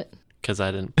 Was it? Because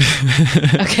I didn't.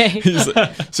 Okay.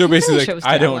 So basically, like,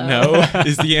 I don't know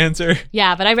is the answer.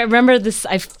 Yeah, but I remember this.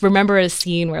 I remember a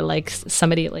scene where like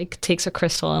somebody like takes a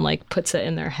crystal and like puts it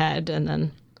in their head and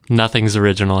then. Nothing's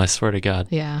original, I swear to God.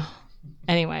 Yeah.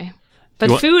 Anyway.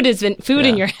 But food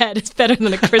in your head is better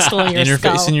than a crystal in your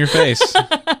skull. Interface in your face.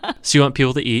 So you want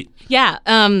people to eat? Yeah.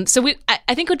 So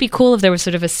I think it would be cool if there was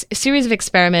sort of a series of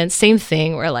experiments, same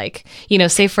thing, where like,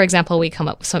 say for example, we come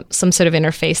up with some sort of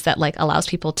interface that like allows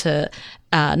people to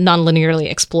non-linearly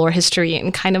explore history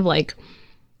and kind of like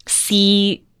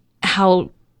see how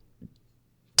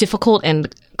difficult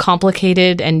and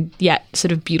complicated and yet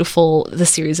sort of beautiful the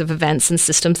series of events and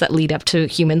systems that lead up to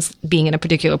humans being in a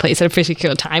particular place at a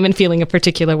particular time and feeling a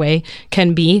particular way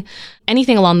can be.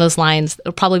 Anything along those lines,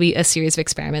 it'll probably be a series of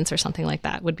experiments or something like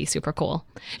that would be super cool.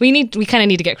 We kind of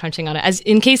need to get crunching on it. As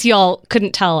in case y'all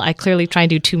couldn't tell, I clearly try and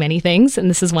do too many things,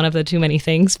 and this is one of the too many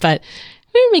things, but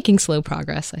we're making slow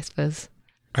progress, I suppose.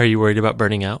 Are you worried about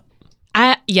burning out?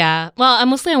 Yeah. Well,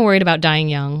 I'm worried about dying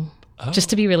young. just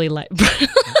to be really light.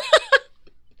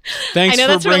 Thanks I know for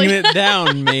that's bringing really- it down,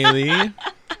 Maylee.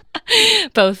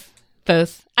 Both.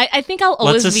 I think I'll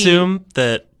always Let's assume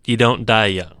that you don't die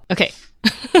young Okay.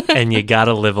 and you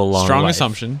gotta live a long Strong life.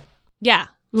 assumption. Yeah.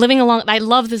 Living a long, I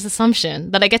love this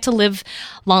assumption that I get to live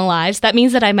long lives. That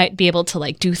means that I might be able to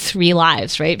like do 3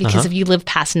 lives, right? Because if you live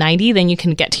past 90, then you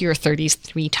can get to your 30s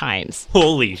 3 times.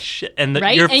 Holy shit. And,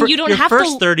 Right? your, And you don't your have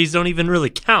first to- 30s don't even really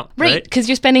count, right? Because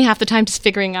you're spending half the time just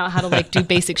figuring out how to like do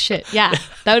basic shit. Yeah.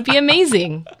 That would be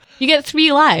amazing. You get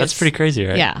 3 lives. That's pretty crazy,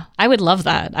 right? Yeah, I would love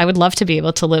that. I would love to be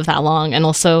able to live that long and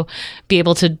also be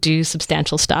able to do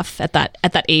substantial stuff at that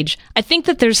age. I think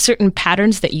that there's certain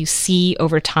patterns that you see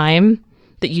over time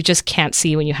that you just can't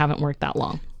see when you haven't worked that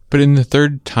long. But in the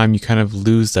third time, you kind of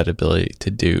lose that ability to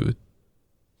do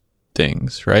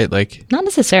things, right? Like, Not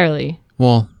necessarily.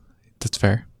 well, that's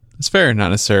fair. It's fair, not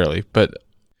necessarily. But,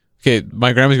 okay,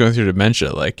 my grandma's going through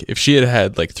dementia. Like, if she had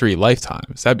had like 3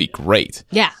 lifetimes, that'd be great.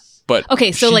 Yeah. But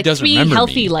Okay, so she like doesn't 3 remember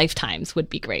healthy me. lifetimes would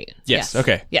be great. Yes,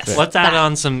 okay. Yes. Good. Let's add That.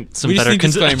 on some We just better need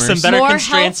disclaimers. some better More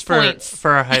constraints health points.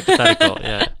 for our hypothetical.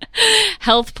 Yeah.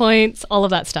 Health points, all of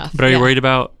that stuff. But are you Yeah. worried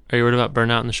about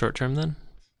burnout in the short term then?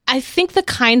 I think the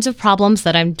kinds of problems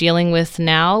that I'm dealing with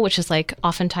now, which is like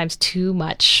oftentimes too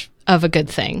much of a good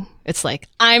thing. It's like,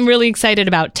 I'm really excited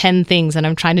about 10 things and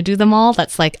I'm trying to do them all.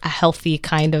 That's like a healthy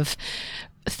kind of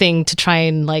thing to try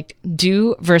and like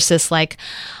do versus like,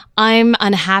 I'm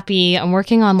unhappy. I'm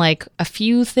working on like a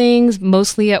few things,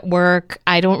 mostly at work.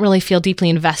 I don't really feel deeply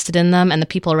invested in them. And the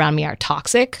people around me are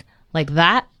toxic. Like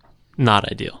that, Not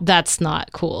ideal. that's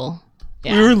not cool.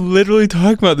 Yeah. We were literally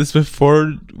talking about this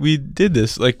before we did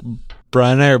this. Like,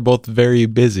 Brian and I are both very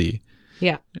busy,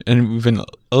 Yeah. and we've been a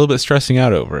little bit stressing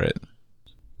out over it.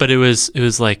 But it was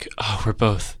like, oh, we're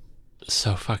both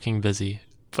so fucking busy.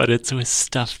 But it's with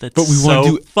stuff that's But we so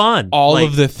wanna do fun. All Like,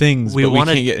 of the things, we but we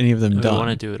wanna- can't get any of them we done. want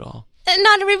to do it all. And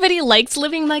not everybody likes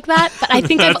living like that, but I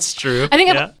think That's true. I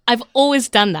think Yeah. I've always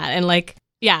done that. And like,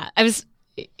 yeah, it was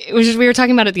just, we were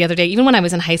talking about it the other day. Even when I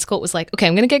was in high school, it was like, okay,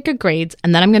 I'm going to get good grades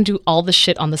and then I'm going to do all the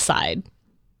shit on the side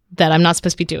that I'm not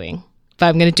supposed to be doing, but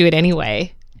I'm going to do it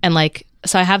anyway. And like,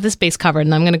 so I have this base covered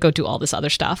and I'm going to go do all this other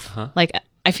stuff. Like,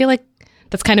 I feel like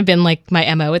that's kind of been like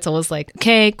my MO. It's always like,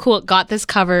 okay, cool. Got this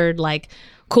covered. Like,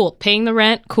 cool. Paying the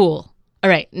rent. Cool. All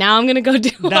right. Now I'm going to go do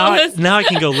all this. Now I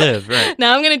can go live, right?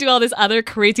 Now I'm going to do all this other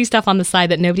crazy stuff on the side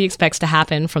that nobody expects to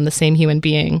happen from the same human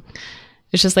being.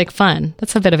 It's just like fun.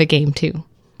 That's a bit of a game too.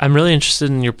 I'm really interested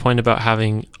in your point about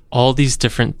having all these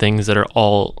different things that are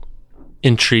all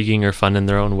intriguing or fun in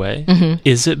their own way. Mm-hmm.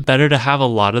 Is it better to have a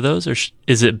lot of those, or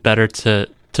is it better to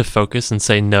focus and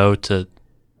say no to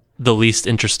the least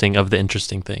interesting of the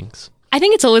interesting things? I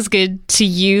think it's always good to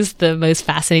use the most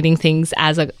fascinating things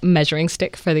as a measuring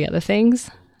stick for the other things.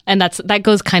 And that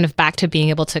goes kind of back to being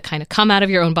able to kind of come out of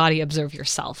your own body, observe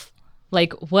yourself.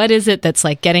 Like, what is it that's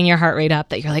like getting your heart rate up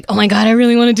that you're like, oh my God, I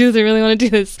really want to do this. I really want to do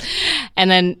this.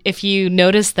 And then if you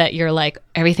notice that you're like,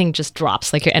 everything just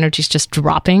drops, like your energy's just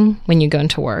dropping when you go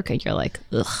into work and you're like,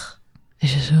 ugh.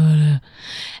 It's just,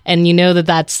 and you know that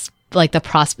that's like the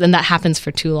prospect, and that happens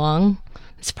for too long.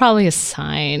 It's probably a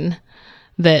sign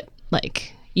that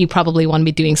like you probably want to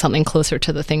be doing something closer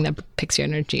to the thing that picks your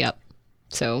energy up.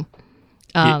 So,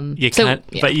 But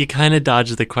you kind of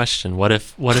dodge the question. What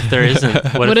if there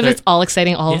isn't? What if it's all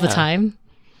exciting all of the Yeah. time?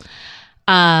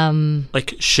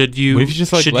 Like, should you? What if you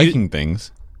just like should liking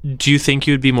things? Do you think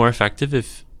you would be more effective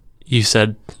if you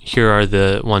said, "Here are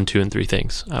the 1, 2, and 3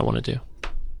 things I want to do"?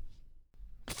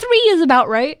 3 is about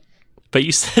right. But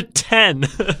you said 10.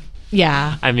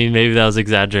 Yeah. I mean, maybe that was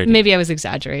exaggerating. Maybe I was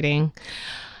exaggerating.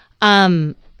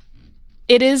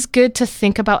 It is good to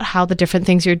think about how the different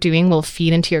things you're doing will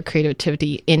feed into your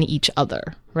creativity in each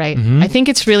other, right? I think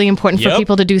it's really important for Yep.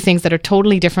 people to do things that are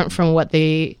totally different from what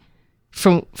they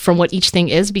from what each thing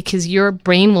is, because your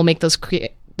brain will make those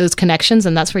connections,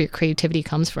 and that's where your creativity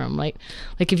comes from. Like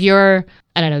if you're,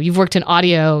 I don't know, you've worked in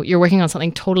audio, you're working on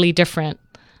something totally different.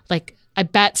 Like I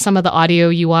bet some of the audio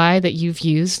UI that you've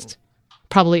used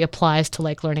probably applies to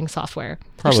like learning software.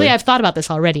 Actually, I've thought about this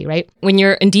already, right? When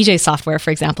you're in DJ software, for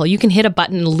example, you can hit a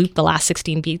button and loop the last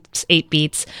 16 beats, 8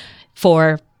 beats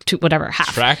for whatever,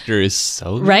 half. Tractor is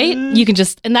so Right? You can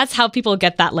just, and that's how people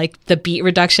get that like the beat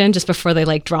reduction just before they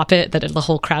like drop it, that the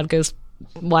whole crowd goes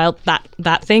wild.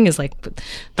 That thing is like,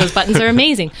 those buttons are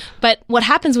amazing. But what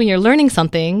happens when you're learning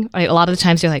something, right, a lot of the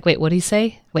times you're like, wait, what did he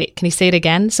say? Wait, can he say it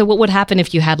again? So what would happen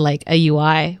if you had like a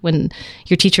UI when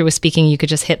your teacher was speaking, you could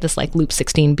just hit this like loop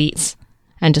 16 beats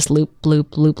and just loop,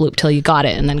 loop, loop, loop till you got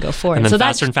it, and then go forward. And then so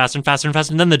faster and faster and faster and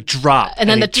faster, and then the drop. and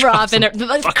then the drop, and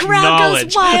the crowd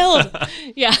goes wild.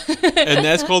 Yeah. And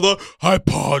that's called a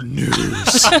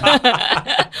hypotenuse.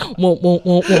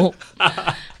 Won't.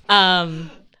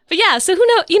 But yeah, so who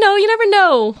knows? You never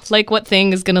know, like, what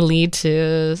thing is going to lead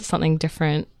to something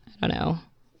different. I don't know,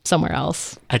 somewhere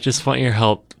else. I just want your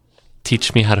help.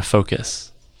 Teach me how to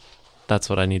focus. That's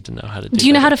what I need to know how to do. Do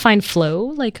you know better. how to find flow?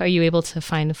 Like, are you able to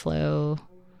find flow?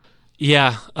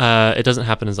 Yeah, it doesn't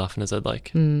happen as often as I'd like.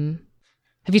 Have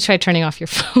you tried turning off your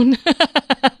phone?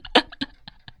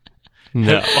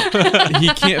 No. He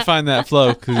can't find that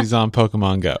flow because he's on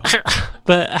Pokemon Go.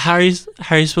 But how are you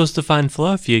supposed to find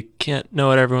flow if you can't know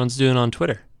what everyone's doing on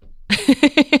Twitter?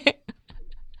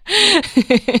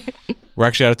 We're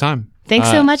actually out of time. Thanks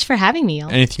so much for having me, y'all.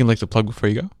 Anything you'd like to plug before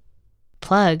you go?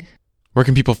 Plug. Where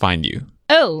can people find you?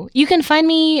 Oh, you can find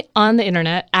me on the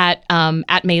internet at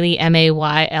Mayli,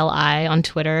 Mayli on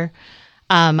Twitter.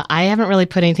 I haven't really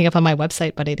put anything up on my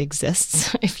website, but it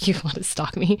exists if you want to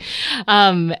stalk me.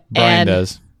 Brian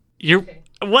does. Your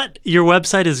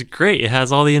website is great. It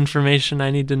has all the information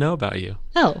I need to know about you.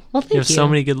 Oh, well, thank You you. have so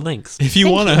many good links. If you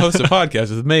want to host a podcast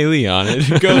with Mei Lee on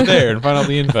it, go there and find all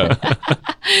the info.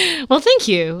 Well, thank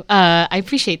you. I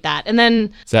appreciate that. And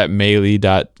then, Is that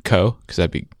maylee.co? Because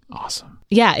that'd be awesome.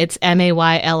 yeah, it's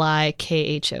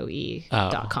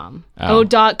MAYLIKHOE.com. Oh.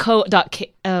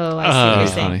 .co.k. Oh, I see what you're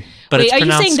That's saying. funny. But Wait, it's are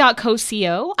you saying pronounced-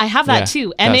 .co? I have that Yeah,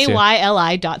 too. that's it.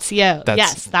 MAYLI.co.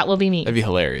 Yes, that will be me. That'd be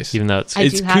hilarious. Even though it's I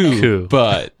It's do have it. cool,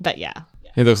 but But yeah,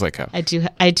 it looks like co. I do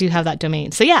have that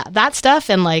domain. So yeah, that stuff,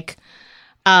 and like,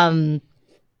 we're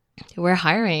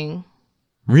hiring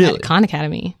Really? at Khan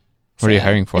Academy. What are you So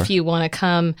hiring for? If you want to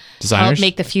come Designers? help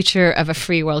make the future of a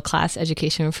free world-class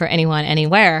education for anyone,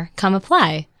 anywhere, come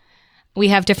apply. We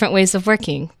have different ways of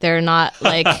working. They're not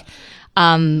like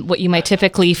what you might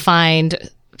typically find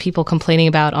people complaining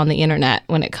about on the internet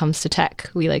when it comes to tech.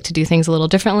 We like to do things a little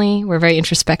differently. We're very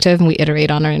introspective, and we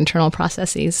iterate on our internal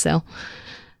processes. So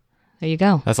there you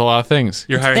go. That's a lot of things.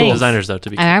 You're hiring Thanks. designers though to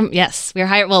be clear. Yes, we're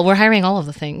hiring. Well, we're hiring all of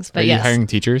the things, but Are you yes, hiring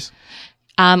teachers?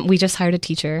 we just hired a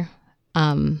teacher.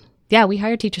 Yeah, we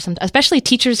hire teachers sometimes, especially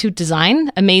teachers who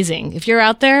design. Amazing. If you're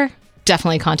out there,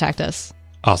 definitely contact us.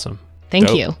 Awesome. Thank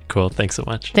Dope. you. Cool. Thanks so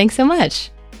much. Thanks so much.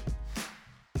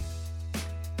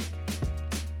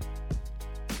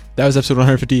 That was episode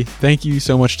 150. Thank you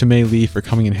so much to Mei Lee for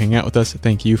coming and hanging out with us.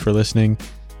 Thank you for listening.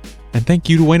 And thank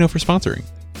you to Wayno for sponsoring.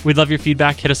 We'd love your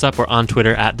feedback. Hit us up. We're on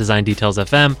Twitter at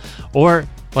DesignDetailsFM, or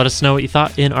let us know what you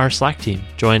thought in our Slack team.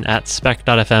 Join at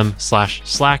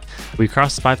spec.fm/Slack. We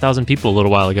crossed 5,000 people a little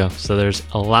while ago, so there's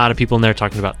a lot of people in there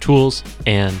talking about tools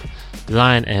and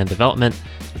design and development,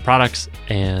 products,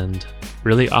 and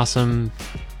really awesome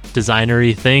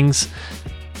designery things.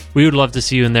 We would love to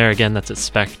see you in there. Again, that's at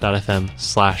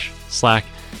spec.fm/Slack.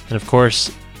 And of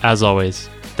course, as always,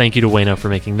 thank you to Wayno for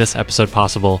making this episode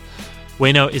possible.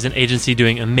 Wayno is an agency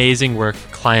doing amazing work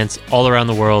for clients all around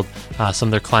the world. Some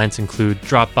of their clients include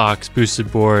Dropbox, Boosted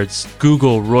Boards,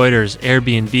 Google, Reuters,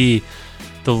 Airbnb.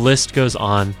 The list goes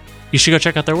on. You should go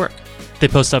check out their work. They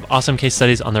post up awesome case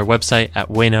studies on their website at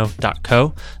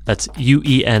wayno.co. That's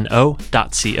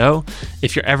ueno.co.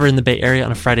 If you're ever in the Bay Area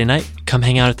on a Friday night, come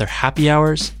hang out at their happy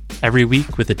hours every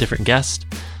week with a different guest.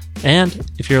 And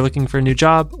if you're looking for a new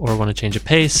job or want to change a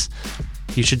pace,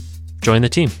 you should join the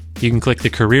team. You can click the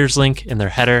careers link in their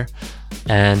header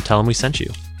and tell them we sent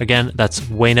you. Again, that's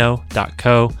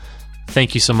wayno.co.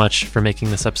 Thank you so much for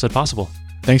making this episode possible.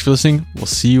 Thanks for listening. We'll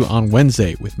see you on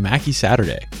Wednesday with Mackie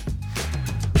Saturday.